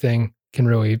think everything can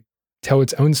really tell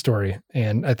its own story.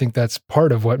 And I think that's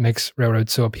part of what makes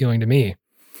railroads so appealing to me.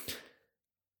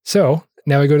 So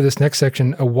now we go to this next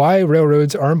section of why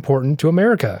railroads are important to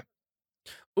America.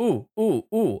 Ooh.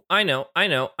 I know.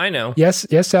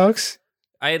 Yes, Alex.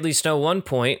 I at least know one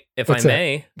point, if What's I that?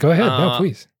 may. Go ahead. No,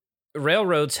 please.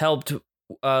 Railroads helped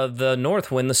the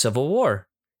North win the Civil War.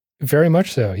 Very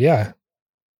much so. Yeah.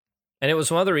 And it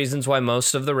was one of the reasons why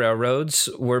most of the railroads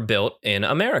were built in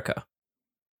America.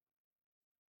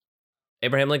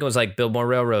 Abraham Lincoln was like, build more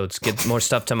railroads, get more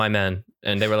stuff to my men.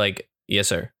 And they were like, yes,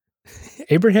 sir.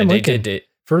 Abraham And Lincoln, they did.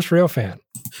 first rail fan.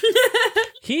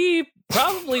 He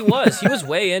probably was. He was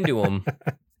way into them.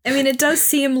 I mean, it does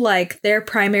seem like their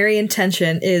primary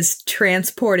intention is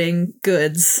transporting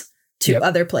goods to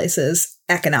other places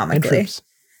And economically. troops.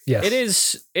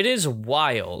 Yes. It is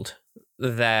wild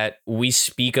that we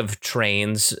speak of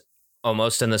trains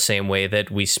almost in the same way that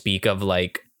we speak of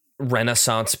like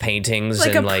Renaissance paintings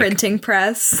Like and a like printing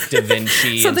press. Da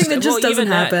Vinci. Something that just doesn't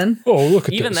happen. Oh, look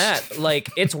at Even this. that, like,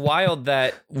 it's wild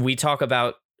that we talk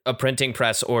about a printing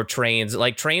press or trains.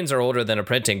 Like, trains are older than a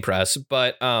printing press,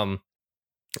 but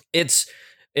it's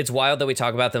wild that we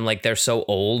talk about them like they're so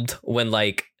old when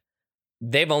like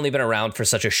they've only been around for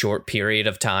such a short period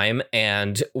of time,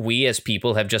 and we as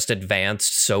people have just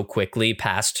advanced so quickly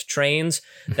past trains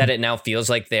that it now feels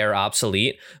like they're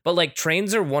obsolete. But like,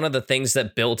 trains are one of the things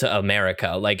that built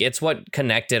America. Like, it's what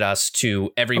connected us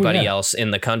to everybody else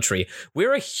in the country.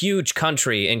 We're a huge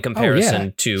country in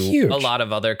comparison to Huge. a lot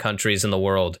of other countries in the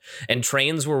world, and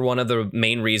trains were one of the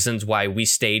main reasons why we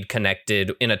stayed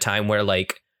connected in a time where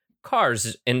like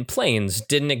cars and planes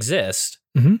didn't exist.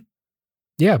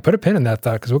 Yeah, put a pin in that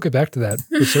thought because we'll get back to that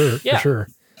for sure. Yeah. For sure.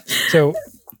 So,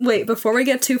 Wait, before we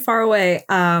get too far away,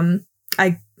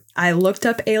 I looked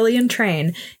up Alien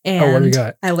Train and what do we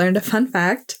got? I learned a fun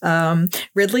fact.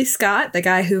 Ridley Scott, the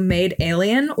guy who made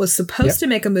Alien, was supposed to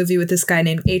make a movie with this guy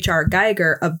named H.R.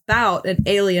 Geiger about an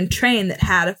alien train that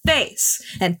had a face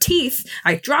and teeth.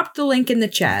 I dropped the link in the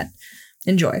chat.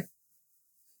 Enjoy.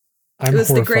 I'm It was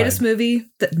horrified. the greatest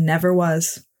movie that never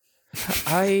was.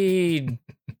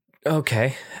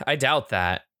 Okay, I doubt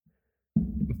that,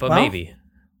 but Well, maybe.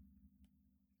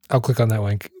 I'll click on that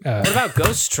link. What about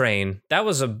Ghost Train? That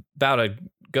was about a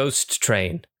ghost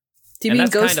train. Do you And mean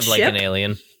that's Ghost kind of Ship? like an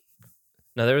alien.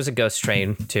 No, there was a ghost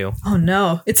train too. Oh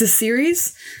no, it's a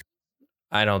series?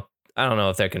 I don't know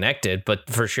if they're connected, but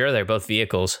for sure they're both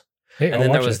vehicles. Hey, And I'll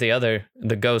then there watch was it.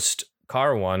 the ghost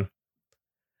car one.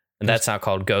 And that's not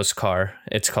called Ghost Car.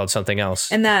 It's called something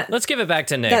else. And that Let's give it back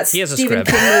to Nick. that He has a Stephen script.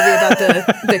 King movie about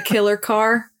the killer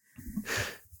car.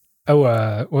 Oh,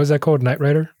 what was that called? Knight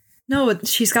Rider? No,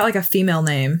 she's got like a female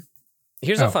name.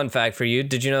 Here's Oh. a fun fact for you.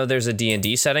 Did you know there's a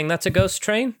D&D setting that's a ghost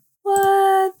train?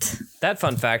 What? That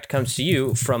fun fact comes to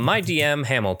you from my DM,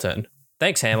 Hamilton.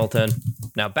 Thanks, Hamilton.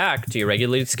 Now back to your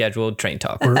regularly scheduled train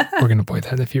talk. We're going to play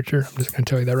that in the future. I'm just going to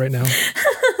tell you that right now.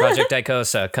 Project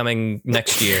Icosa coming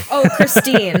next year. Oh,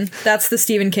 Christine. That's the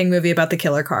Stephen King movie about the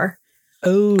killer car.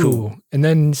 Oh, Cool. And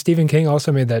then Stephen King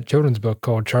also made that children's book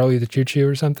called Charlie the Choo Choo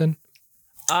or something.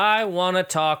 I want to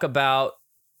talk about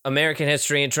American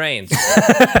history and trains.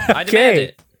 I demand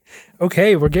it.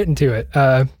 Okay, we're getting to it.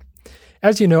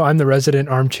 As you know, I'm the resident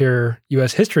armchair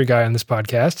U.S. history guy on this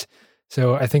podcast,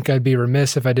 so I think I'd be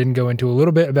remiss if I didn't go into a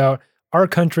little bit about our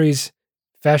country's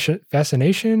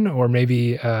fascination or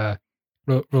maybe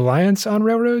reliance on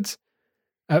railroads.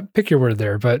 Pick your word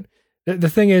there, but the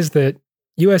thing is that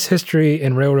U.S. history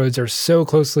and railroads are so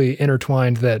closely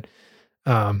intertwined that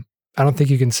I don't think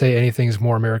you can say anything is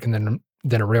more American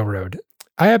than a railroad.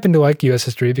 I happen to like U.S.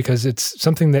 history because it's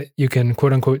something that you can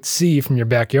quote unquote see from your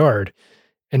backyard.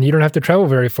 And you don't have to travel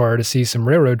very far to see some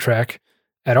railroad track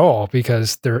at all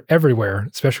because they're everywhere,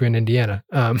 especially in Indiana.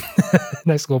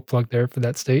 Nice little plug there for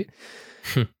that state.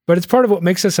 But it's part of what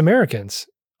makes us Americans.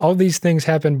 All these things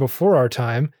happened before our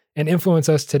time and influence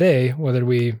us today, whether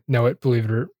we know it, believe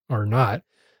it or not.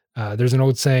 There's an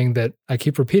old saying that I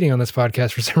keep repeating on this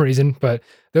podcast for some reason, but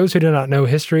those who do not know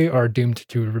history are doomed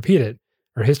to repeat it.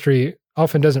 Or history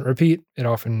often doesn't repeat, it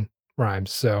often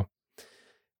rhymes. So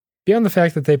beyond the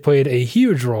fact that they played a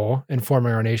huge role in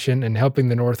forming our nation and helping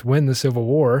the North win the Civil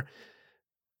War,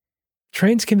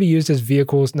 trains can be used as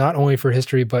vehicles not only for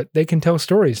history, but they can tell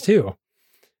stories too.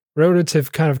 Railroads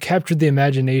have kind of captured the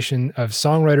imagination of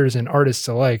songwriters and artists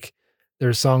alike.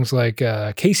 There's songs like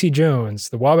Casey Jones,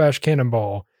 The Wabash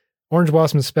Cannonball, Orange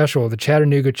Blossom Special, The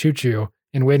Chattanooga Choo Choo,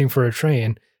 and Waiting for a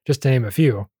Train, just to name a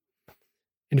few.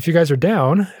 And if you guys are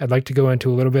down, I'd like to go into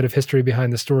a little bit of history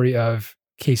behind the story of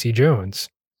Casey Jones.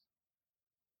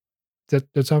 Does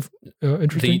that sound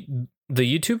interesting?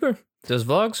 The YouTuber does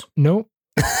vlogs? No.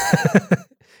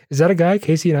 Is that a guy,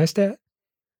 Casey Neistat?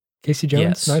 Casey Jones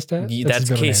Yes. Neistat? That's his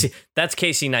middle name. Casey. That's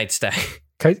Casey Nightstack.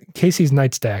 Casey's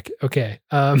Nightstack. Okay.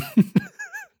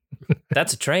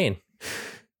 That's a train.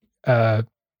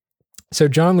 So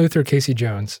John Luther Casey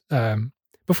Jones.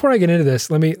 Before I get into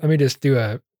this, let me just do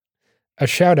a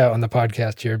shout out on the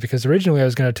podcast here, because originally I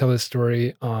was going to tell this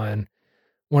story on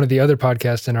one of the other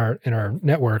podcasts in our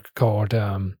network called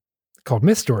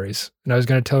Myth Stories, and I was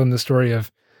going to tell them the story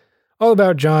of all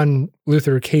about John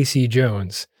Luther Casey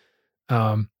Jones.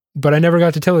 But I never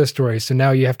got to tell this story, so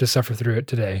now you have to suffer through it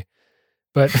today.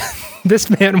 But this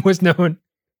man was known.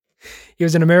 He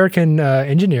was an American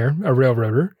engineer, a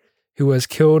railroader, who was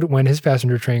killed when his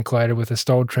passenger train collided with a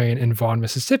stalled train in Vaughn,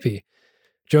 Mississippi.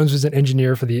 Jones was an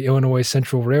engineer for the Illinois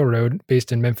Central Railroad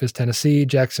based in Memphis, Tennessee,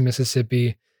 Jackson,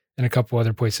 Mississippi, and a couple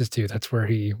other places too. That's where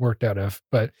he worked out of.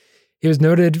 But he was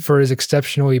noted for his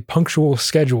exceptionally punctual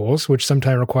schedules, which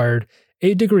sometimes required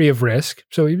a degree of risk.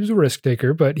 So he was a risk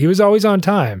taker, but he was always on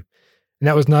time. And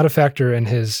that was not a factor in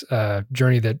his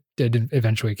journey that did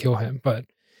eventually kill him. But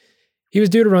he was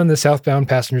due to run the southbound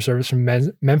passenger service from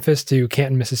Memphis to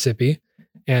Canton, Mississippi.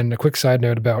 And a quick side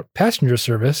note about passenger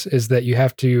service is that you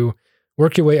have to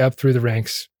work your way up through the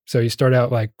ranks. So you start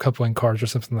out like coupling cars or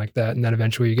something like that, and then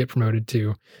eventually you get promoted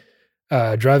to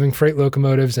driving freight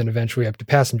locomotives and eventually up to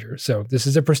passengers. So this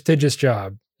is a prestigious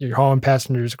job. You're hauling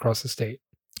passengers across the state.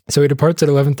 So he departs at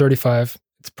 11:35.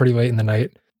 It's pretty late in the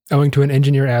night. Owing to an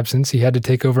engineer absence, he had to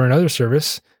take over another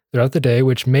service throughout the day,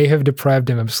 which may have deprived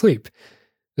him of sleep.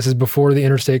 This is before the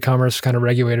interstate commerce kind of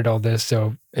regulated all this,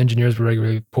 so engineers would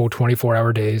regularly pull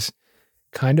 24-hour days.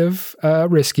 Kind of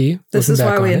risky. This is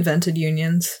why we invented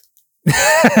unions.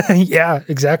 Yeah,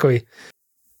 exactly.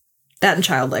 That and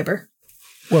child labor.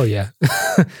 Well, yeah.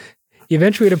 He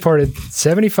eventually departed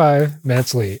 75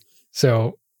 minutes late.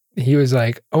 So he was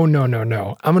like, oh, no.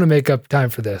 I'm going to make up time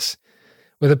for this.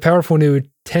 With a powerful new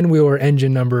 10-wheeler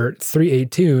engine number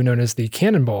 382, known as the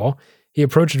Cannonball, he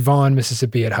approached Vaughn,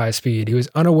 Mississippi at high speed. He was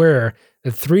unaware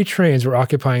that 3 trains were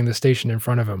occupying the station in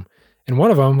front of him, and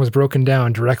one of them was broken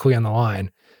down directly on the line.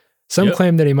 Some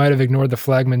claim that he might have ignored the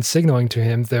flagman signaling to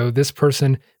him, though this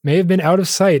person may have been out of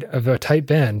sight of a tight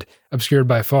bend obscured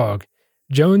by fog.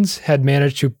 Jones had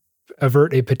managed to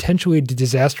avert a potentially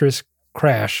disastrous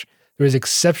crash through his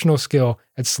exceptional skill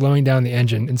at slowing down the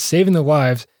engine and saving the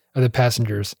lives of the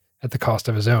passengers at the cost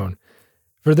of his own.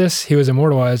 For this, he was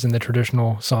immortalized in the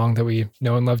traditional song that we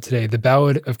know and love today, The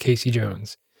Ballad of Casey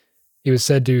Jones. He was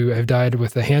said to have died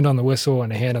with a hand on the whistle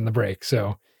and a hand on the brake.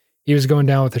 So he was going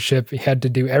down with the ship. He had to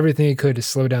do everything he could to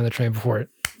slow down the train before it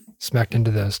smacked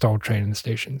into the stalled train in the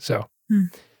station. So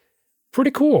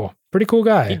pretty cool. Pretty cool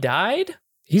guy. He died?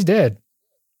 He's dead.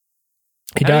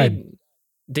 He died.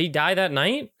 Did he die that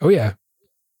night? Oh, yeah.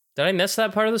 Did I miss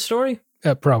that part of the story?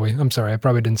 Probably. I'm sorry. I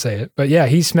probably didn't say it. But yeah,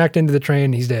 he smacked into the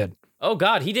train. He's dead. Oh,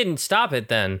 God. He didn't stop it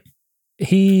then.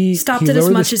 He stopped it as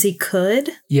much as he could?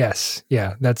 Yes.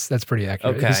 Yeah, that's pretty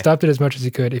accurate. Okay. He stopped it as much as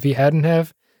he could. If he hadn't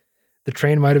have, the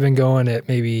train might have been going at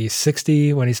maybe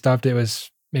 60. When he stopped, it was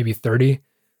maybe 30.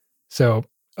 So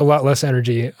a lot less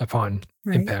energy upon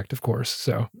impact, of course.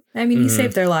 So I mean, he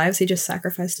saved their lives. He just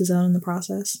sacrificed his own in the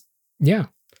process. Yeah.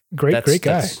 Great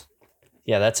guy.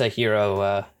 Yeah, that's a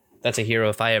hero. That's a hero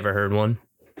if I ever heard one.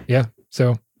 Yeah.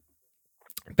 So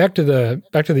back to the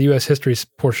U.S. history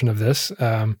portion of this.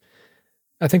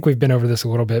 I think we've been over this a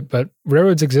little bit, but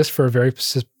railroads exist for a very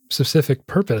specific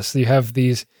purpose. You have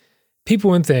these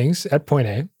people and things at point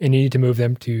A, and you need to move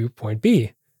them to point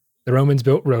B. The Romans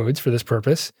built roads for this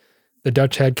purpose. The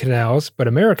Dutch had canals, but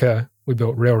America, we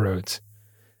built railroads.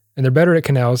 And they're better at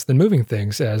canals than moving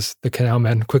things, as the canal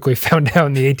men quickly found out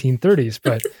in the 1830s.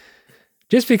 But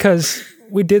just because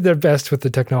we did their best with the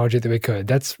technology that we could,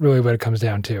 that's really what it comes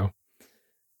down to.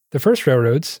 The first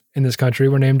railroads in this country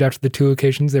were named after the 2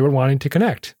 locations they were wanting to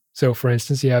connect. So, for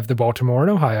instance, you have the Baltimore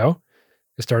and Ohio.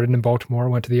 It started in Baltimore,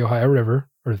 went to the Ohio River,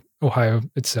 or Ohio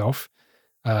itself.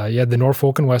 You had the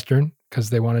Norfolk and Western,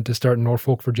 because they wanted to start in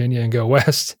Norfolk, Virginia, and go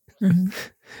west. Mm-hmm.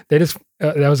 They just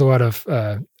that was a lot of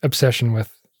obsession with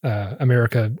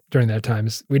America during that time.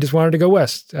 We just wanted to go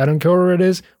west. I don't care where it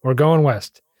is, we're going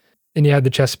west. And you had the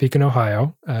Chesapeake and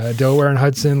Ohio, Delaware and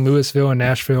Hudson, Louisville and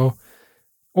Nashville,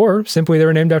 or simply they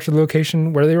were named after the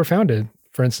location where they were founded.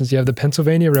 For instance, you have the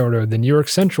Pennsylvania Railroad, the New York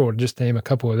Central, to just name a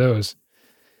couple of those.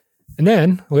 And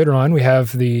then later on, we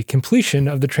have the completion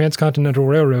of the Transcontinental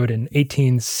Railroad in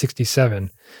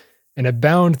 1867. And it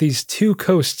bound these 2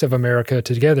 coasts of America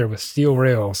together with steel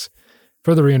rails,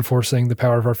 further reinforcing the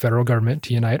power of our federal government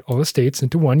to unite all the states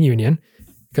into one union.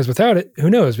 Because without it, who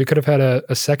knows, we could have had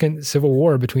a second civil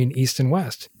war between East and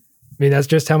West. I mean, that's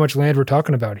just how much land we're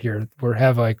talking about here. We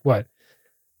have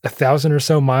 1,000 or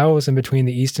so miles in between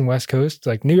the East and West Coast,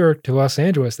 like New York to Los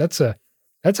Angeles. That's a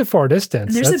far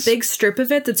distance. And there's a big strip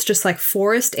of it that's just like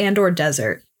forest and or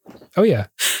desert. Oh, yeah.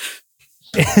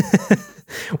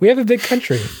 We have a big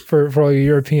country for all you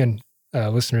European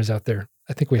listeners out there.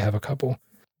 I think we have a couple.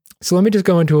 So let me just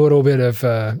go into a little bit of,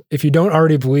 if you don't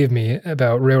already believe me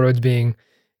about railroads being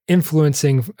an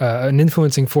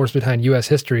influencing force behind U.S.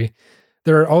 history,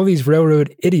 there are all these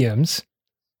railroad idioms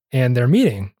and their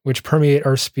meaning, which permeate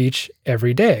our speech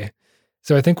every day.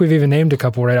 So I think we've even named a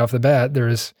couple right off the bat.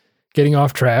 There's getting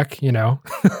off track,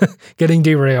 getting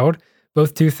derailed,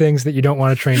 both two things that you don't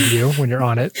want a train to do when you're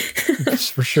on it,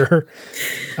 for sure.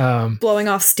 Blowing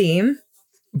off steam.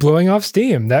 Blowing off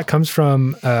steam. That comes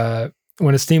from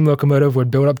when a steam locomotive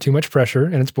would build up too much pressure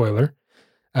in its boiler,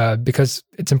 because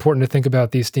it's important to think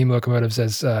about these steam locomotives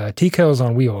as tea kettles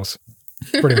on wheels,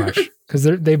 pretty much, because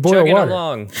they boil Chugging water.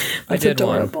 along. That's I did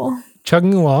adorable. one.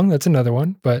 Chugging along, that's another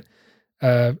one. But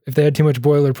if they had too much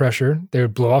boiler pressure, they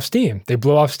would blow off steam. They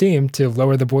blow off steam to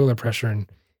lower the boiler pressure and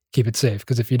keep it safe.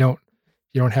 Because if you don't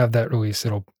have that release,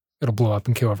 it'll blow up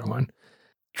and kill everyone.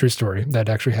 True story. That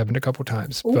actually happened a couple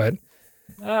times. Ooh. But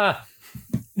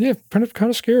yeah, kind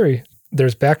of scary.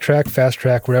 There's backtrack, fast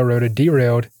track, railroaded,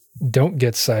 derailed, don't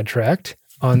get sidetracked,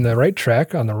 on the right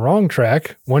track, on the wrong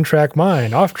track, one track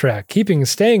mind, off track,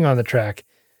 staying on the track.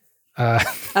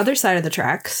 Other side of the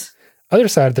tracks, Other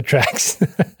side of the tracks,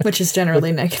 which is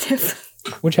generally negative.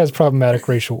 which has problematic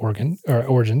racial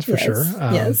origins for sure.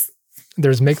 Yes.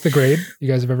 There's make the grade. You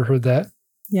guys have ever heard that?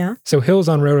 Yeah. So hills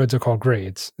on railroads are called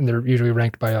grades, and they're usually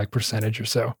ranked by like percentage or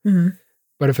so. Mm-hmm.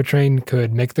 But if a train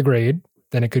could make the grade,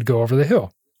 then it could go over the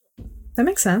hill. That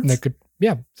makes sense. And they could,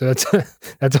 yeah. So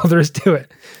that's all there is to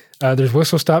it. There's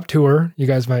whistle stop tour. You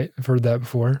guys might have heard that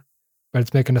before, but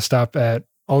it's making a stop at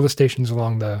all the stations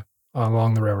along the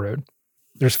railroad.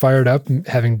 There's fired up,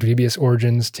 having dubious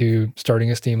origins to starting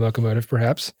a steam locomotive,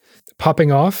 perhaps.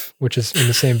 Popping off, which is in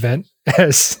the same vent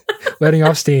as letting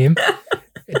off steam.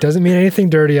 It doesn't mean anything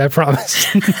dirty, I promise.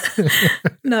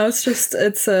 No,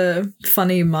 it's a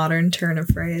funny modern turn of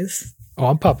phrase. Oh,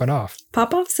 I'm popping off.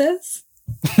 Pop off, sis.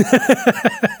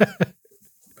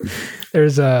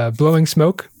 There's blowing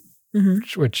smoke,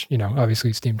 Mm-hmm. which,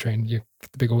 obviously steam train, you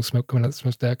get the big old smoke coming out the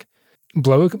smokestack.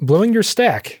 Blowing your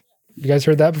stack. You guys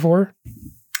heard that before?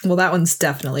 Well, that one's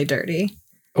definitely dirty.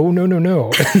 Oh,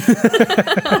 no.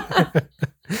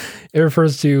 It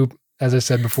refers to, as I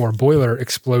said before, boiler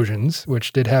explosions,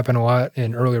 which did happen a lot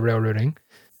in early railroading.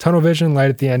 Tunnel vision, light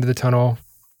at the end of the tunnel.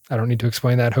 I don't need to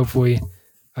explain that, hopefully.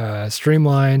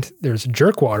 Streamlined. There's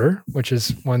jerk water, which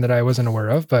is one that I wasn't aware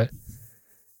of, but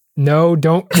no,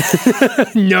 don't.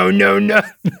 No.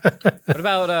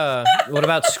 What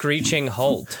about screeching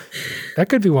halt? That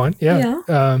could be one. Yeah.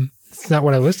 It's not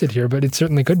what I listed here, but it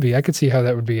certainly could be. I could see how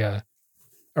that would be a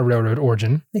railroad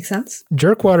origin. Makes sense.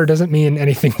 Jerk water doesn't mean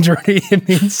anything dirty.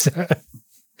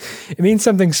 It means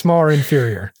something small or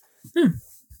inferior.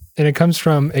 And it comes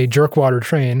from a jerk water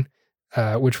train,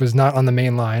 which was not on the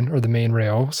main line or the main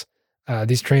rails.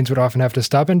 These trains would often have to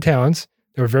stop in towns.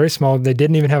 They were very small. They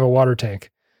didn't even have a water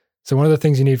tank. So one of the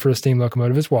things you need for a steam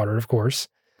locomotive is water, of course.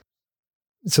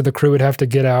 So the crew would have to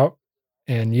get out,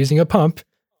 and using a pump,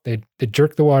 they'd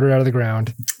jerk the water out of the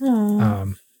ground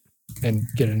and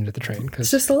get it into the train.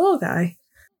 It's just a little guy.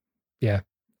 Yeah,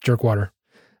 jerk water.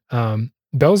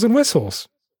 Bells and whistles.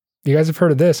 You guys have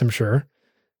heard of this, I'm sure.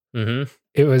 Mm-hmm.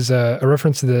 It was a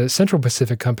reference to the Central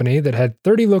Pacific Company that had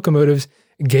 30 locomotives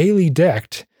gaily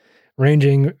decked,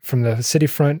 ranging from the city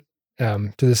front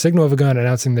to the signal of a gun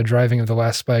announcing the driving of the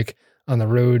last spike on the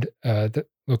road. The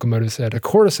locomotives had a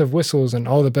chorus of whistles, and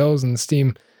all the bells and the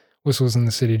steam whistles in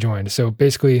the city joined. So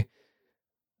basically,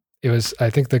 it was, I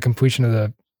think, the completion of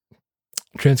the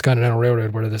Transcontinental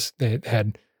Railroad where they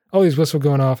had all these whistles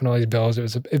going off and all these bells. It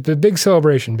was a big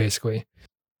celebration, basically.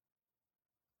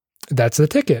 That's the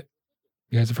ticket.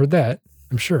 You guys have heard that,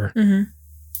 I'm sure.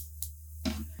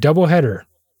 Mm-hmm. Double header.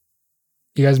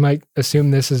 You guys might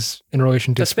assume this is in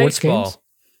relation to sports games.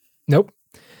 Nope.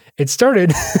 It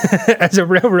started as a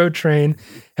railroad train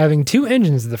having two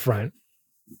engines at the front.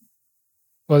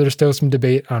 Well, there's still some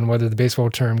debate on whether the baseball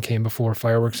term came before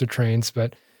fireworks or trains,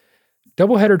 but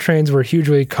double-header trains were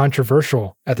hugely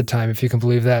controversial at the time, if you can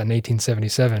believe that, in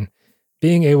 1877.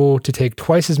 Being able to take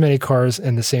twice as many cars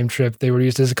in the same trip, they were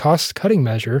used as a cost-cutting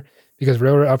measure because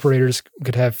railroad operators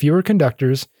could have fewer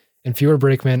conductors and fewer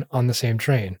brakemen on the same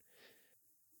train.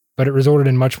 But it resulted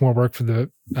in much more work for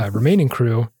the remaining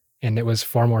crew, and it was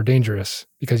far more dangerous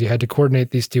because you had to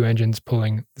coordinate these two engines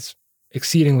pulling this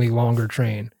exceedingly longer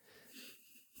train.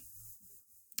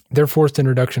 Their forced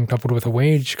introduction, coupled with a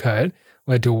wage cut,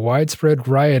 led to widespread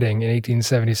rioting in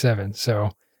 1877.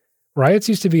 So riots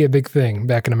used to be a big thing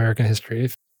back in American history.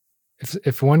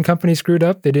 If one company screwed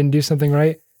up, they didn't do something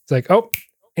right, it's like, oh,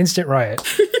 instant riot.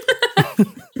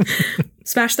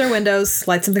 Smash their windows,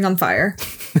 light something on fire.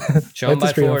 Show them Light the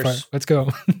by street on fire. force. Let's go.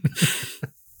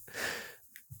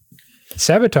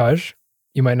 Sabotage,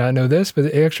 you might not know this, but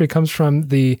it actually comes from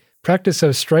the practice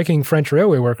of striking French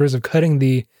railway workers of cutting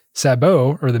the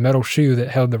sabot, or the metal shoe that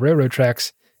held the railroad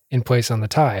tracks in place on the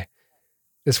tie.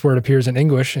 This word appears in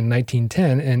English in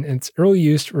 1910, and its early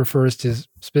use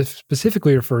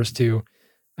specifically refers to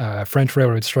French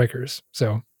railroad strikers.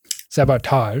 So,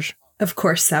 sabotage. Of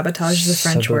course, sabotage is a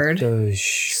French word.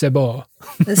 Sabot.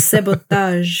 The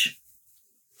sabotage.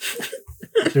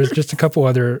 There's just a couple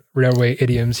other railway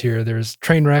idioms here. There's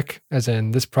train wreck, as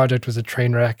in this project was a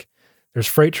train wreck. There's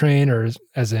freight train, or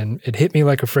as in it hit me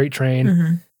like a freight train.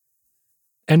 Mm-hmm.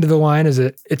 End of the line is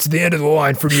it's the end of the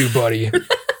line for you, buddy.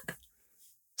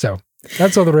 So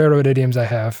that's all the railroad idioms I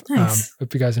have. Nice.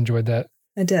 Hope you guys enjoyed that.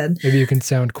 I did. Maybe you can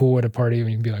sound cool at a party and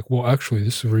you can be like, well, actually,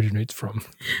 this originates from.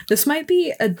 This might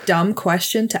be a dumb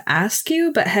question to ask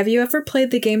you, but have you ever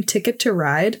played the game Ticket to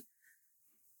Ride?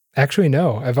 Actually,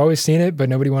 no. I've always seen it, but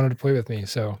nobody wanted to play with me.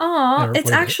 So, Aw, never it's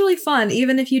played it. actually fun,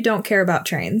 even if you don't care about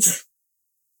trains.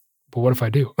 But what if I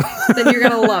do? Then you're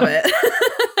going to love it.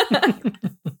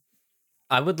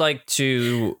 I would like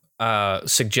to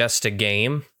suggest a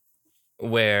game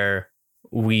where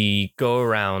we go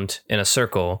around in a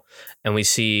circle and we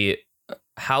see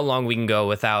how long we can go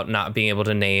without not being able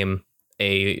to name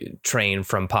a train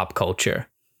from pop culture.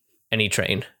 Any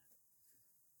train.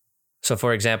 So,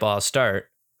 for example, I'll start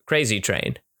Crazy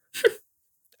Train.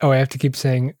 Oh, I have to keep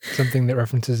saying something that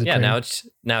references the Yeah, train.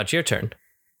 now it's your turn.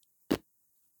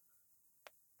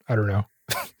 I don't know.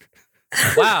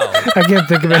 Wow. I can't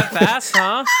think of it. That fast,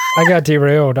 huh? I got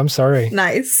derailed. I'm sorry.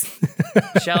 Nice.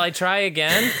 Shall I try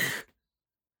again?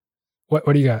 What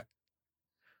do you got?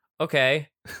 Okay.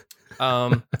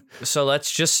 So let's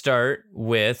just start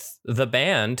with the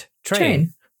band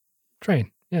Train.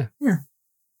 Train. Yeah. Yeah.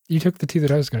 You took the two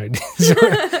that I was going to do. So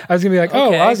I was going to be like, oh,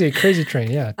 Okay. Ozzy, Crazy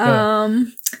Train. Yeah.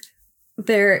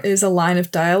 There is a line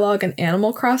of dialogue in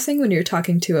Animal Crossing when you're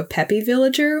talking to a Peppy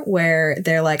villager where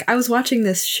they're like, I was watching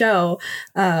this show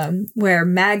where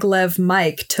Maglev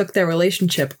Mike took their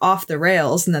relationship off the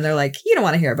rails. And then they're like, you don't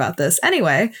want to hear about this.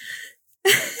 Anyway.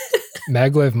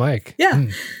 Maglev Mike. Yeah. Hmm.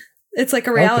 It's like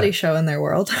a like reality that. show in their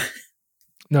world.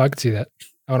 No, I could see that.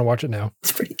 I want to watch it now.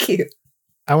 It's pretty cute.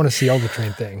 I want to see all the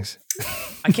train things.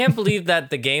 I can't believe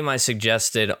that the game I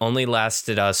suggested only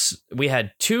lasted us. We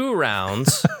had 2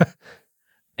 rounds.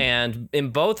 And in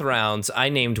both rounds, I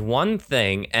named one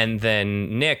thing, and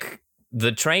then Nick,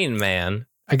 the train man,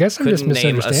 I guess I'm just couldn't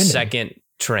name a misunderstanding. second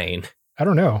train. I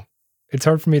don't know. It's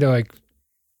hard for me to like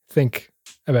think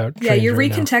about. Yeah, trains you're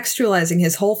right now. recontextualizing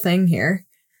his whole thing here.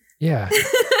 Yeah.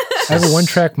 I have a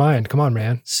one-track mind. Come on,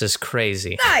 man. This is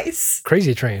crazy. Nice.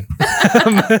 Crazy Train.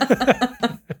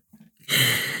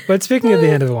 But speaking of the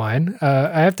end of the line,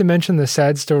 I have to mention the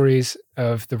sad stories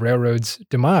of the railroad's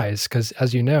demise, because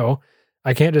as you know,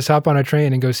 I can't just hop on a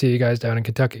train and go see you guys down in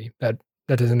Kentucky. That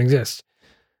doesn't exist.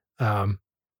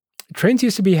 Trains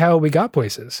used to be how we got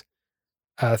places.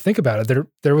 Think about it.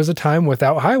 There was a time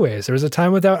without highways. There was a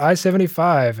time without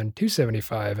I-75 and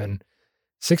 275 and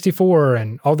 64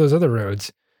 and all those other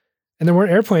roads. And there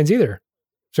weren't airplanes either.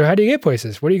 So how do you get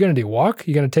places? What are you going to do? Walk?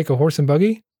 You're going to take a horse and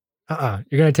buggy? You're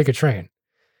going to take a train.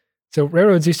 So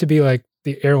railroads used to be like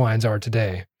the airlines are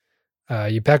today.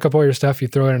 You pack up all your stuff, you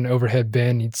throw it in an overhead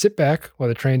bin, you'd sit back while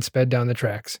the train sped down the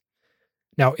tracks.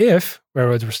 Now, if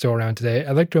railroads were still around today,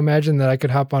 I'd like to imagine that I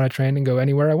could hop on a train and go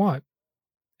anywhere I want.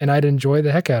 And I'd enjoy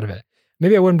the heck out of it.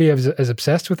 Maybe I wouldn't be as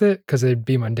obsessed with it because they'd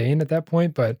be mundane at that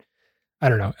point, but I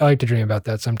don't know. I like to dream about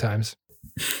that sometimes.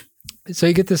 So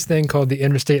you get this thing called the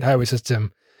interstate highway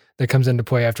system that comes into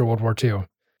play after World War II.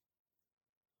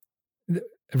 The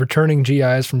returning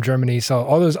GIs from Germany saw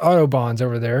all those Autobahns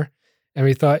over there, and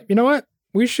we thought, you know what?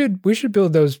 We should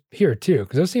build those here too,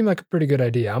 because those seem like a pretty good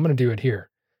idea. I'm going to do it here.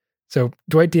 So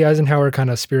Dwight D. Eisenhower kind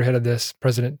of spearheaded this,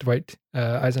 President Dwight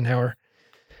Eisenhower.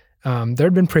 There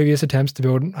had been previous attempts to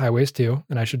build highways too,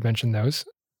 and I should mention those,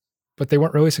 but they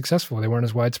weren't really successful. They weren't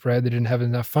as widespread. They didn't have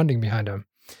enough funding behind them.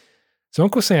 So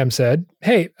Uncle Sam said,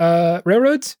 hey,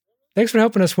 railroads, thanks for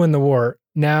helping us win the war.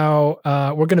 Now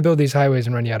we're going to build these highways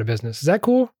and run you out of business. Is that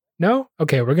cool? No?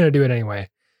 Okay, we're going to do it anyway.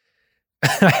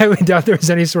 I highly doubt there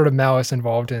was any sort of malice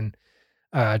involved in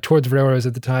towards railroads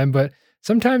at the time, but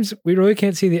sometimes we really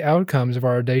can't see the outcomes of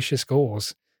our audacious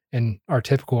goals in our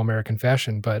typical American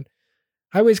fashion, but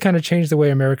highways kind of changed the way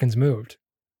Americans moved.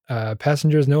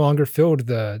 Passengers no longer filled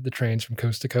the trains from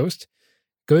coast to coast.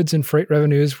 Goods and freight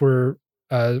revenues were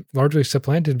largely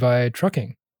supplanted by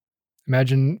trucking.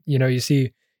 Imagine, you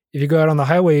see, if you go out on the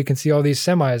highway, you can see all these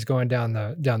semis going down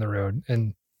the road,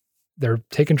 and they're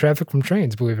taking traffic from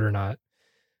trains, believe it or not.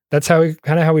 that's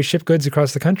how we ship goods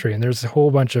across the country. And there's a whole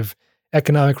bunch of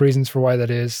economic reasons for why that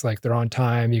is. Like they're on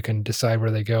time, you can decide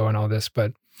where they go and all this.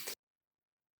 But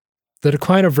the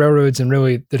decline of railroads and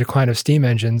really the decline of steam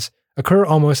engines occur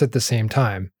almost at the same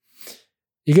time.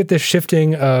 You get this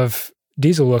shifting of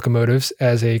diesel locomotives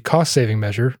as a cost-saving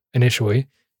measure initially,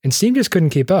 and steam just couldn't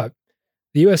keep up.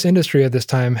 The U.S. industry at this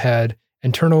time had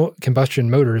internal combustion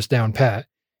motors down pat.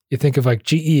 You think of like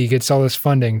GE gets all this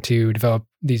funding to develop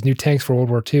these new tanks for World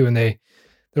War II, and they're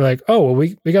like, oh, well,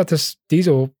 we got this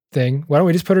diesel thing. Why don't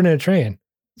we just put it in a train?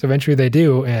 So eventually they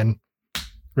do, and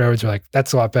railroads are like,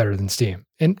 that's a lot better than steam.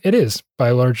 And it is by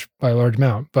a large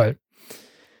amount. But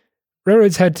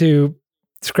railroads had to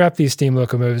scrap these steam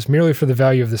locomotives merely for the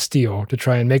value of the steel to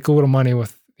try and make a little money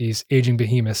with these aging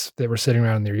behemoths that were sitting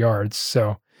around in their yards.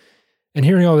 So, and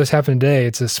hearing all this happen today,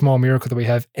 it's a small miracle that we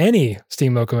have any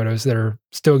steam locomotives that are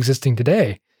still existing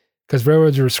today, because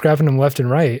railroads were scrapping them left and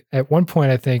right. At one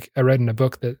point, I think I read in a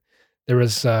book that there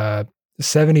was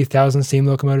 70,000 steam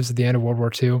locomotives at the end of World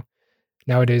War II.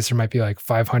 Nowadays, there might be like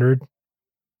 500,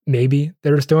 maybe,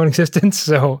 that are still in existence.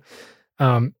 So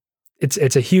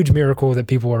it's a huge miracle that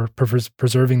people are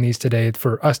preserving these today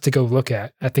for us to go look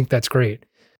at. I think that's great.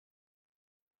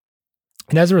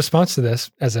 And as a response to this,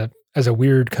 as a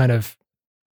weird kind of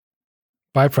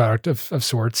byproduct of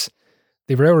sorts,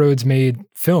 the railroads made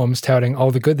films touting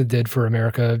all the good they did for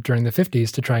America during the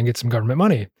 50s to try and get some government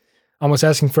money, almost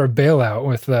asking for a bailout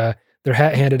with their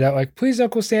hat handed out like, please,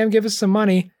 Uncle Sam, give us some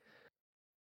money.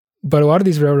 But a lot of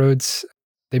these railroads,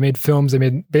 they made films, they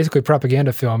made basically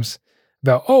propaganda films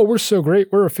about, oh, we're so great,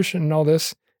 we're efficient and all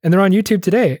this. And they're on YouTube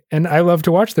today. And I love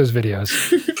to watch those videos.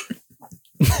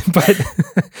 But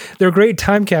they're great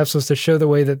time capsules to show the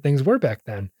way that things were back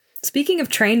then. Speaking of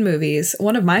train movies,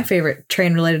 one of my favorite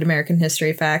train-related American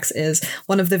history facts is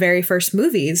one of the very first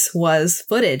movies was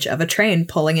footage of a train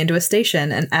pulling into a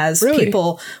station. And as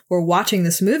people were watching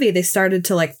this movie, they started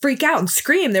to like freak out and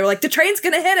scream. They were like, the train's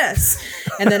going to hit us.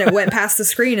 And then it went past the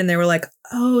screen and they were like,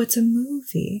 oh, it's a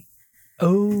movie.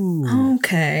 Oh.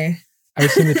 Okay. I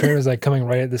was seeing the train was like coming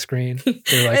right at the screen. Like,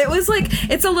 it was like,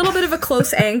 it's a little bit of a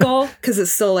close angle because it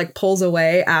still like pulls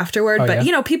away afterward. Oh, but, yeah?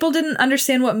 you know, people didn't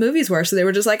understand what movies were. So they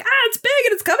were just like, it's big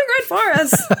and it's coming right for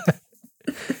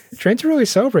us. Trains are really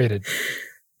celebrated.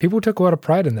 People took a lot of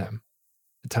pride in them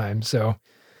at the time. So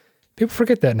people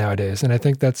forget that nowadays. And I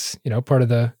think that's, part of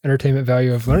the entertainment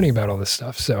value of learning about all this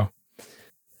stuff. So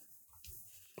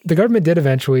the government did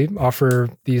eventually offer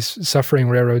these suffering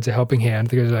railroads a helping hand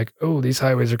because they're like, oh, these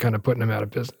highways are kind of putting them out of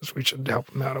business. We should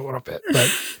help them out a little bit.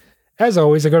 But as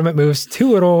always, the government moves too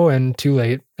little and too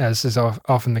late, as is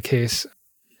often the case.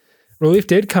 Relief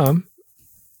did come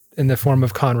in the form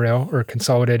of Conrail, or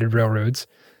Consolidated Railroads.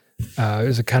 It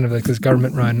was a kind of like this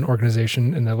government-run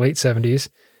organization in the late 70s.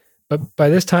 But by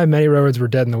this time, many railroads were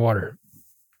dead in the water.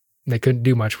 They couldn't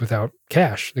do much without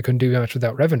cash. They couldn't do much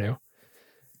without revenue.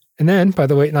 And then, by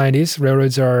the late 90s,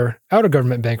 railroads are out of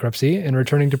government bankruptcy and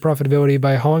returning to profitability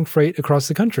by hauling freight across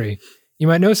the country. You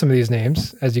might know some of these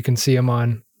names, as you can see them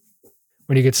on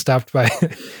when you get stopped by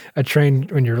a train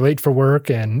when you're late for work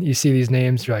and you see these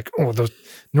names. You're like, oh, those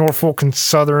Norfolk and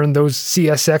Southern, those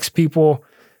CSX people.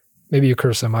 Maybe you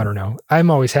curse them. I don't know.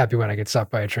 I'm always happy when I get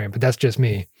stopped by a train, but that's just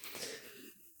me.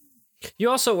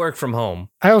 You also work from home.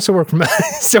 I also work from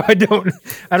so I don't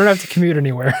have to commute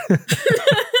anywhere.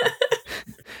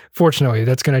 Fortunately,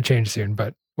 that's going to change soon,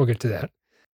 but we'll get to that.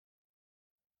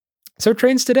 So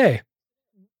trains today,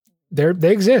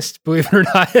 they exist, believe it or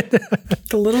not.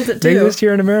 The little that do. They exist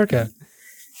here in America.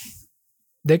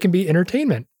 They can be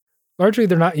entertainment. Largely,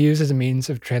 they're not used as a means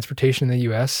of transportation in the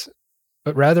U.S.,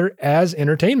 but rather as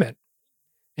entertainment.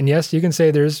 And yes, you can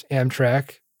say there's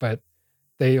Amtrak, but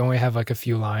they only have like a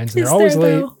few lines. And they're always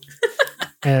late.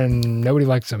 And nobody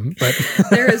likes them. But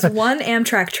there is one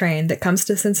Amtrak train that comes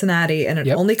to Cincinnati, and it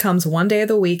only comes one day of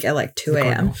the week at like 2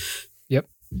 a.m. Yep.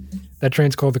 That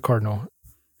train's called the Cardinal.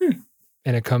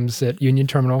 And it comes at Union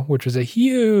Terminal, which was a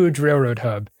huge railroad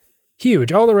hub.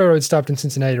 Huge. All the railroads stopped in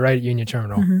Cincinnati right at Union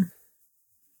Terminal. Mm-hmm.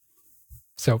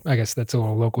 So I guess that's a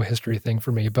little local history thing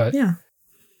for me. But yeah,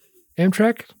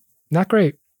 Amtrak, not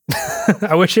great.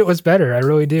 I wish it was better. I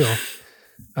really do.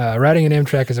 Riding an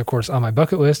Amtrak is, of course, on my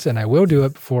bucket list, and I will do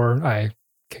it before I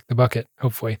kick the bucket,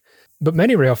 hopefully. But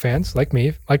many rail fans, like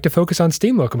me, like to focus on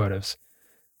steam locomotives,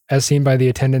 as seen by the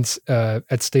attendance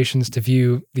at stations to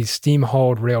view these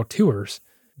steam-hauled rail tours.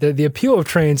 The appeal of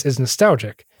trains is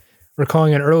nostalgic,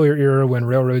 recalling an earlier era when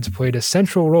railroads played a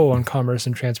central role in commerce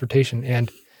and transportation,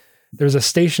 and there's a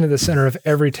station at the center of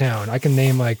every town. I can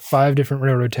name like 5 different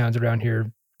railroad towns around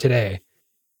here today.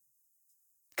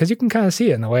 because you can kind of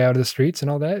see it in the layout of the streets and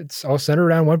all that. It's all centered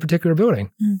around one particular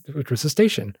building, which was the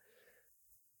station.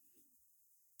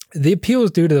 The appeal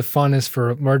is due to the fondness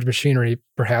for large machinery,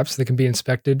 perhaps, that can be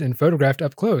inspected and photographed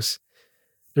up close.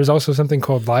 There's also something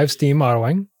called live steam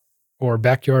modeling, or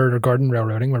backyard or garden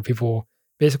railroading, where people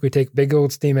basically take big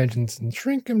old steam engines and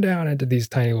shrink them down into these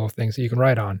tiny little things that you can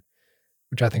ride on,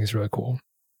 which I think is really cool.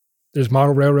 There's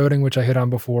model railroading, which I hit on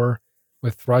before,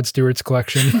 with Rod Stewart's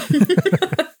collection,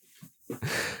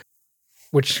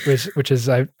 which is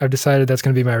I've decided that's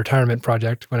going to be my retirement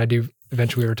project when I do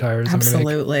eventually retire. So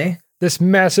Absolutely. I'm gonna make this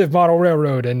massive model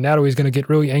railroad, and Natalie's going to get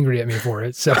really angry at me for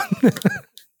it. So,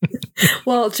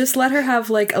 well, just let her have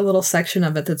like a little section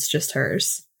of it that's just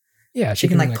hers. Yeah, she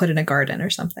can like put in a garden or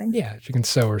something. Yeah, she can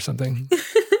sew or something.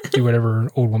 Do whatever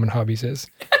old woman hobbies is.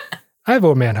 I have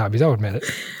old man hobbies, I'll admit it.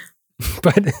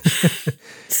 But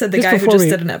said the guy who just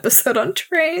did an episode on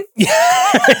trains.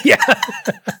 Yeah.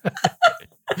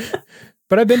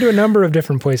 But I've been to a number of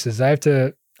different places. I have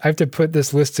to put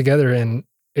this list together, and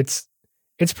it's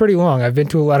pretty long. I've been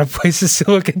to a lot of places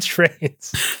to look at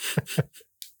trains.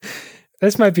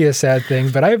 This might be a sad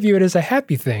thing, but I view it as a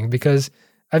happy thing because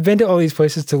I've been to all these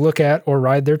places to look at or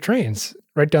ride their trains.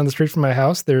 Right down the street from my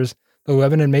house, there's the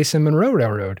Lebanon Mason Monroe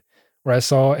Railroad, where I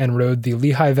saw and rode the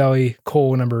Lehigh Valley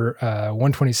Coal number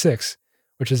 126,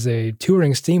 which is a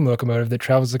touring steam locomotive that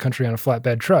travels the country on a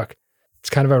flatbed truck. It's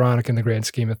kind of ironic in the grand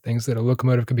scheme of things that a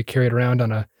locomotive can be carried around on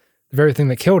the very thing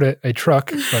that killed it, a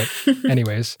truck. But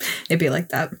anyways. It'd be like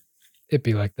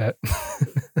that.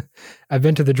 I've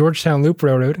been to the Georgetown Loop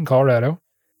Railroad in Colorado,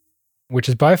 which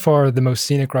is by far the most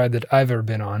scenic ride that I've ever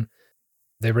been on.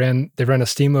 They ran a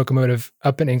steam locomotive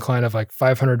up an incline of like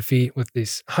 500 feet with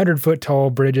these 100-foot tall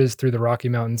bridges through the Rocky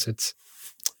Mountains. It's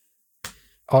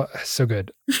so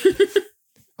good.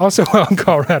 Also, while in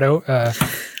Colorado,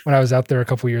 when I was out there a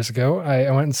couple years ago, I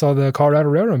went and saw the Colorado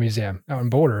Railroad Museum out in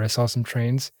Boulder. I saw some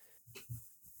trains.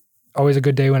 Always a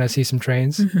good day when I see some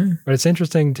trains. But it's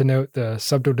interesting to note the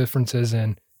subtle differences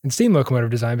in steam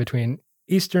locomotive design between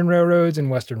Eastern railroads and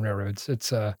Western railroads. It's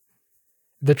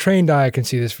the trained eye can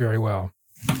see this very well.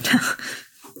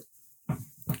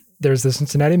 There's the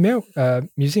Cincinnati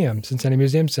Museum, Cincinnati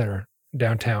Museum Center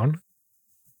downtown,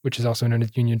 which is also known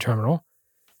as Union Terminal.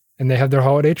 And they have their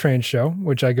holiday train show,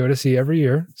 which I go to see every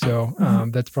year. So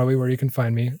that's probably where you can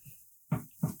find me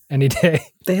any day.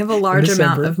 They have a large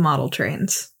amount of model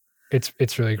trains.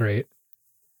 It's really great.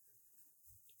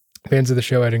 Fans of the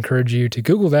show, I'd encourage you to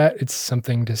Google that. It's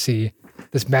something to see.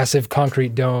 This massive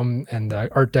concrete dome and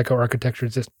the Art Deco architecture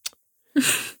is just...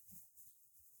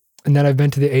 And then I've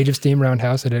been to the Age of Steam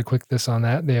Roundhouse. I did a quick this on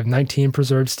that. They have 19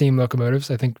 preserved steam locomotives,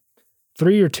 I think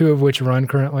 3 or 2 of which run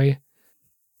currently.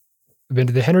 I've been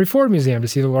to the Henry Ford Museum to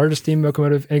see the largest steam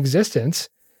locomotive in existence,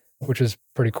 which is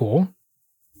pretty cool.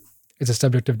 It's a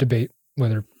subject of debate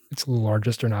whether it's the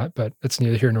largest or not, but it's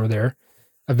neither here nor there.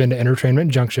 I've been to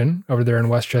Entertainment Junction over there in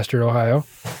Westchester, Ohio,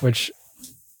 which,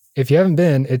 if you haven't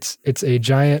been, it's a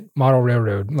giant model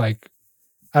railroad. Like,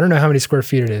 I don't know how many square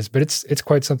feet it is, but it's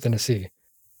quite something to see.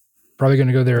 Probably going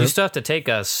to go there. You still have to take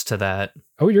us to that.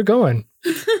 Oh, you're going.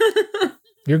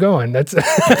 You're going. That's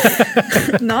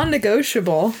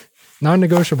non-negotiable.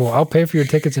 Non-negotiable. I'll pay for your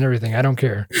tickets and everything. I don't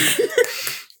care.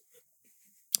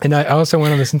 And I also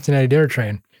went on the Cincinnati dinner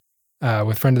train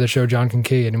with friend of the show, John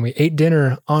Kincaid, and we ate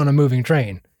dinner on a moving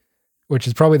train, which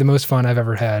is probably the most fun I've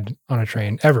ever had on a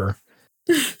train, ever.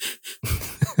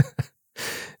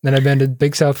 Then I've been to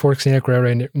Big South Fork Scenic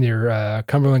Railway near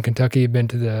Cumberland, Kentucky. Been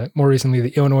to more recently,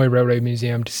 the Illinois Railway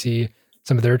Museum to see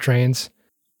some of their trains.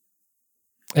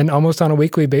 And almost on a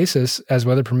weekly basis, as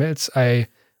weather permits, I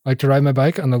like to ride my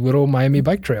bike on the Little Miami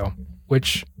Bike Trail,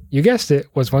 which, you guessed it,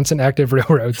 was once an active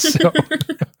railroad. So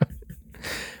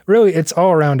really, it's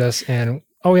all around us. And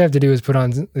all we have to do is put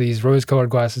on these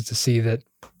rose-colored glasses to see that,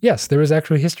 yes, there was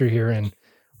actually history here and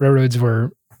railroads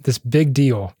were this big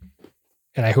deal.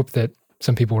 And I hope that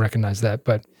some people recognize that.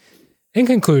 But in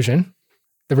conclusion,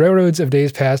 the railroads of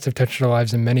days past have touched our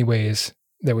lives in many ways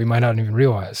that we might not even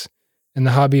realize. And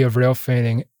the hobby of rail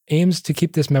fanning aims to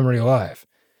keep this memory alive.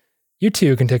 You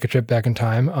too can take a trip back in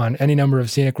time on any number of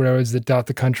scenic railroads that dot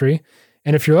the country.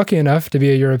 And if you're lucky enough to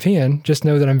be a European, just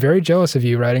know that I'm very jealous of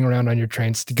you riding around on your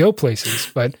trains to go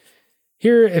places. But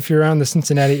here, if you're around the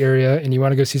Cincinnati area and you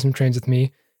want to go see some trains with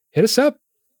me, hit us up.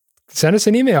 Send us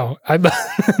an email.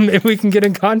 Maybe we can get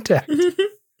in contact.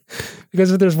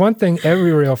 Because if there's one thing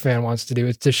every rail fan wants to do,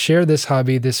 it's to share this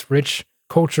hobby, this rich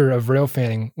culture of rail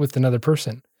fanning with another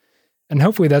person. And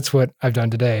hopefully that's what I've done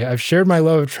today. I've shared my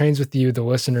love of trains with you, the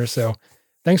listener. So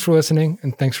thanks for listening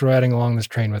and thanks for riding along this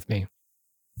train with me.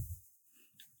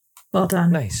 Well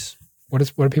done. Nice. What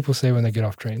do people say when they get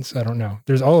off trains? I don't know.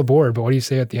 There's all aboard, but what do you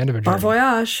say at the end of a journey? Bon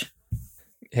voyage.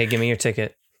 Hey, give me your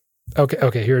ticket.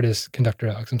 Okay, here it is, Conductor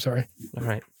Alex. I'm sorry. All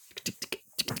right.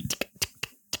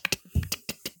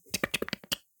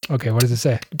 Okay, what does it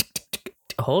say?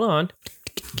 Hold on.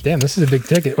 Damn, this is a big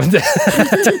ticket. What's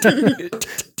that?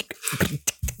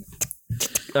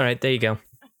 All right, there you go.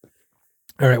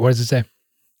 All right, what does it say?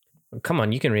 Come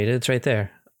on, you can read it. It's right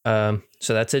there.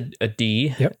 So that's a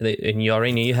D. Yep. And you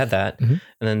already knew you had that. Mhm.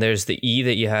 And then there's the E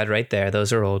that you had right there.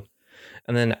 Those are old.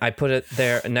 And then I put it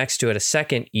there next to it, a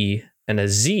second E and a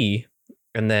Z,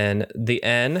 and then the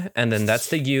N, and then that's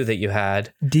the U that you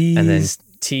had, D's, and then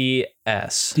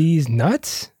TS. D's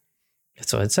nuts?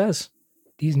 That's what it says.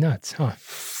 D's nuts, huh?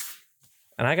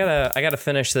 And I gotta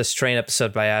finish this train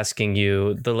episode by asking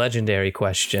you the legendary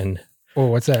question. Oh,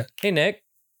 what's that? Hey, Nick.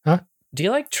 Huh? Do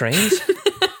you like trains?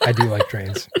 I do like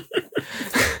trains.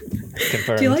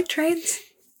 Confirmed. Do you like trains?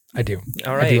 I do.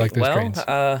 All right. I do like those trains.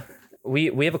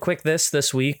 We have a quick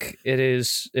this week. It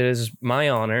is my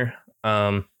honor.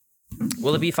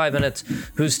 Will it be 5 minutes?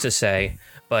 Who's to say?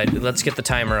 But let's get the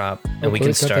timer up and we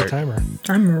can Set that start. timer.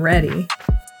 I'm ready.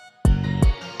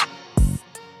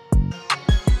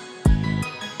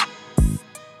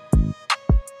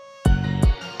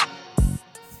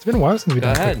 It's been a while since we've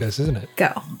Go done ahead. this, isn't it?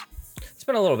 Go. It's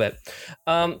been a little bit.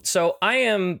 So I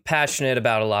am passionate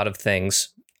about a lot of things,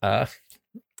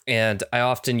 and I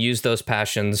often use those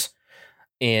passions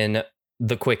in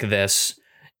the quick this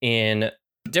in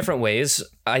different ways.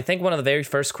 I think one of the very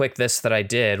first quick this that I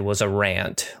did was a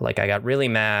rant. Like I got really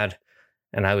mad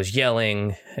and I was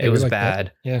yelling. Yeah, It we was like bad.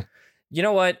 that. Yeah. You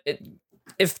know what?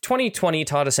 If 2020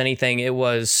 taught us anything, it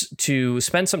was to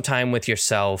spend some time with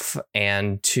yourself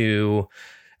and to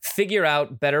figure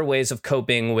out better ways of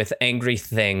coping with angry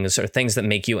things or things that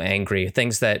make you angry,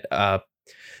 things that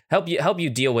help you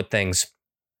deal with things.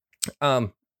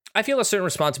 I feel a certain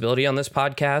responsibility on this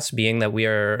podcast, being that we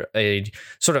are a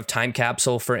sort of time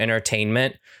capsule for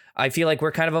entertainment. I feel like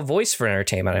we're kind of a voice for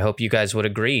entertainment. I hope you guys would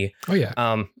agree. Oh, yeah.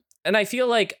 And I feel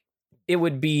like it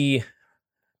would be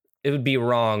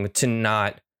wrong to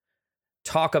not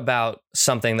talk about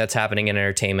something that's happening in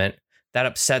entertainment that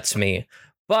upsets me.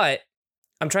 But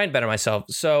I'm trying to better myself.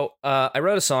 So I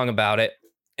wrote a song about it,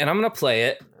 and I'm going to play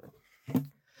it.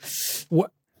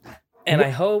 What? And I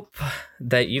hope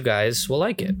that you guys will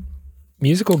like it.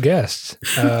 Musical guest,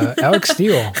 Alex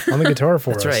Steele on the guitar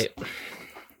for us. That's right.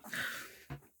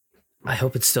 I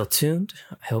hope it's still tuned.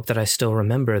 I hope that I still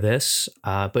remember this.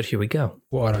 But here we go.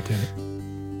 We'll auto-tune it.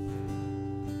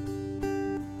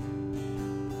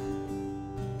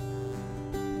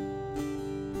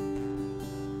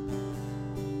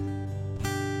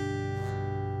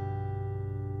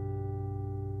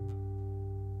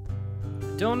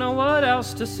 Don't know what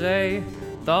else to say.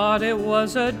 Thought it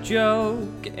was a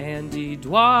joke. Andy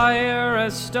Dwyer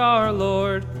as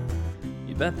Star-Lord.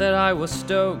 You bet that I was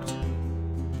stoked.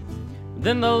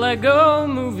 Then the Lego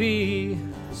movie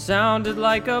sounded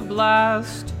like a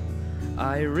blast.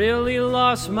 I really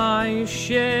lost my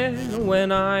shit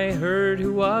when I heard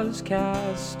who was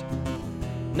cast.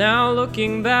 Now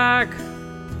looking back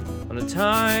on a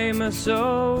time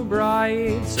so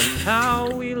bright,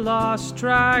 somehow we lost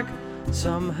track.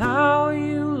 Somehow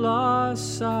you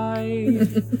lost sight.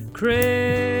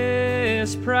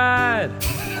 Chris Pratt,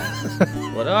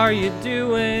 what are you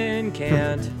doing?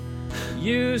 Can't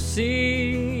you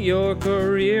see your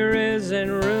career is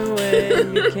in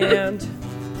ruin? You can't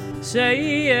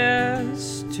say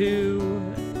yes to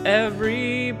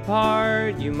every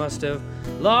part. You must have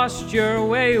lost your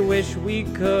way. Wish we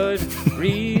could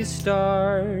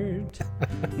restart.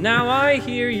 Now I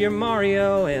hear you're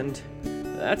Mario and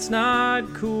that's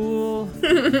not cool.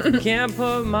 Can't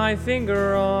put my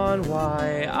finger on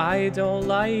why I don't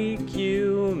like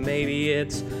you. Maybe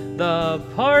it's the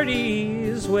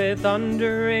parties with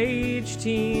underage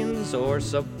teens or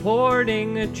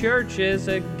supporting churches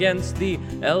against the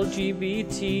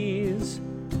LGBTs.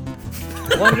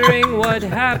 Wondering what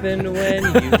happened when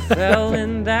you fell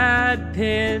in that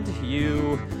pit.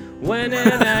 You went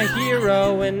in a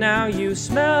hero and now you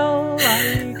smell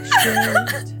like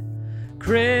shit.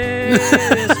 Chris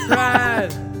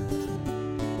Pratt,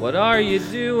 what are you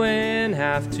doing?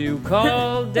 Have to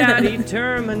call Daddy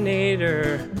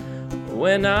Terminator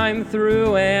when I'm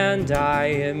through, and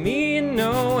I mean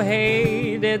no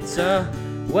hate. It's a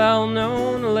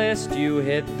well-known list. You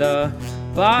hit the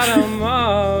bottom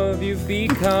of. You've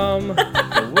become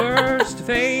the worst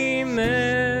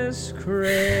famous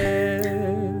Chris.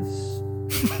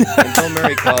 And Bill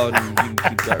Murray called and you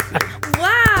keep Garfield.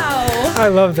 Wow. I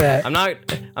love that. I'm not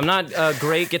I'm not a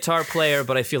great guitar player,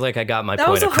 but I feel like I got my That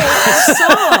point was a across. whole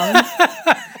song.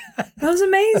 That was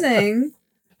amazing.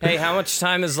 Hey, how much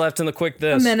time is left in the quick A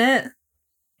this? minute.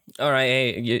 All right,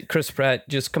 hey, Chris Pratt,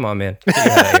 just come on, man. Get your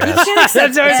head out of your ass. You can't accept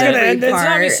That's how it's gonna every end. It's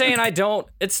not me part. saying I don't.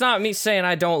 It's not me saying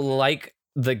I don't like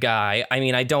the guy. I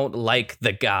mean, I don't like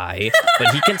the guy,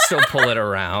 but he can still pull it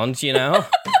around. You know.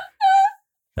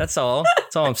 That's all.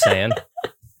 That's all I'm saying.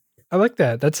 I like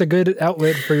that. That's a good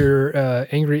outlet for your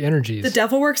angry energies. The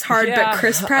devil works hard, Yeah, but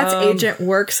Chris Pratt's agent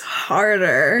works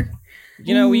harder.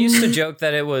 You know, we used to joke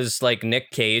that it was like Nick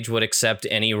Cage would accept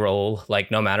any role, like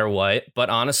no matter what.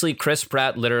 But honestly, Chris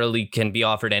Pratt literally can be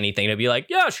offered anything to be like,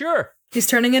 yeah, sure. He's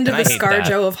turning into And the I hate that.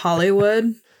 ScarJo of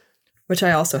Hollywood, which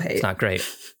I also hate. It's not great.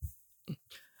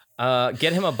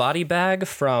 Get him a body bag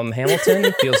from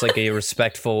Hamilton. Feels like a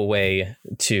respectful way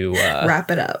to Wrap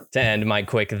it up. to end my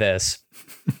quick this.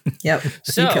 Yep.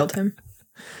 So- You killed him.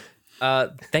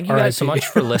 Thank you guys so R.I.P. much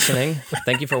for listening.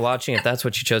 Thank you for watching, if that's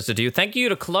what you chose to do. Thank you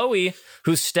to Chloe,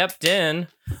 who stepped in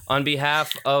on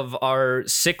behalf of our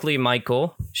sickly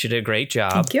Michael. She did a great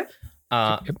job. Thank you.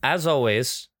 As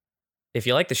always, if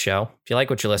you like the show, if you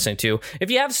like what you're listening to, if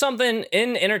you have something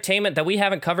in entertainment that we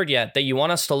haven't covered yet that you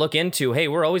want us to look into, hey,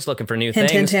 we're always looking for new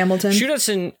Hint, things. hint, Hamilton. Shoot us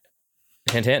an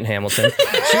hint, hint, Hamilton.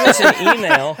 Shoot us an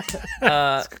email.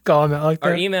 Call him out like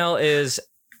Our that. email is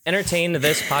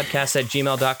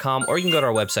entertainthispodcast@gmail.com, or you can go to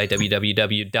our website,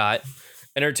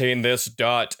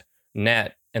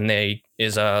 www.entertainthis.net, and there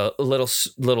is a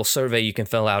little survey you can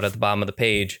fill out at the bottom of the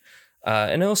page,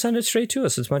 and it'll send it straight to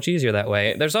us. It's much easier that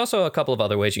way. There's also a couple of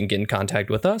other ways you can get in contact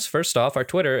with us. First off, our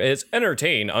Twitter is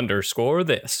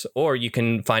entertain_this, or you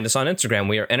can find us on Instagram.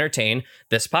 We are Entertain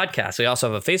This Podcast. We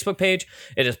also have a Facebook page.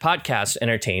 It is Podcast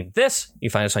Entertain This. You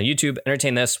find us on YouTube,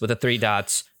 Entertain This with the 3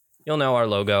 dots. You'll know our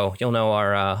logo. You'll know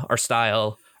our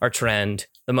style, our trend,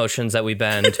 the motions that we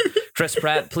bend. Chris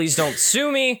Pratt, please don't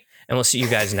sue me. And we'll see you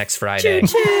guys next Friday.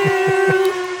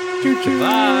 Choo-choo.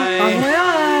 Bye. Bon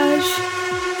voyage.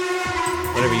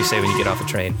 Whatever you say when you get off a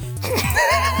train.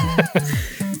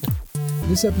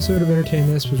 This episode of Entertain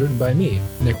This was written by me,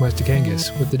 Nick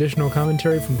Mustakangas, with additional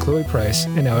commentary from Chloe Price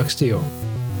and Alex Steele.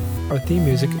 Our theme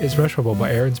music is Rushable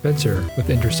by Aaron Spencer, with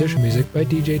interstitial music by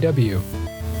DJW.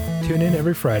 Tune in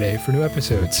every Friday for new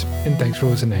episodes, and thanks for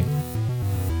listening.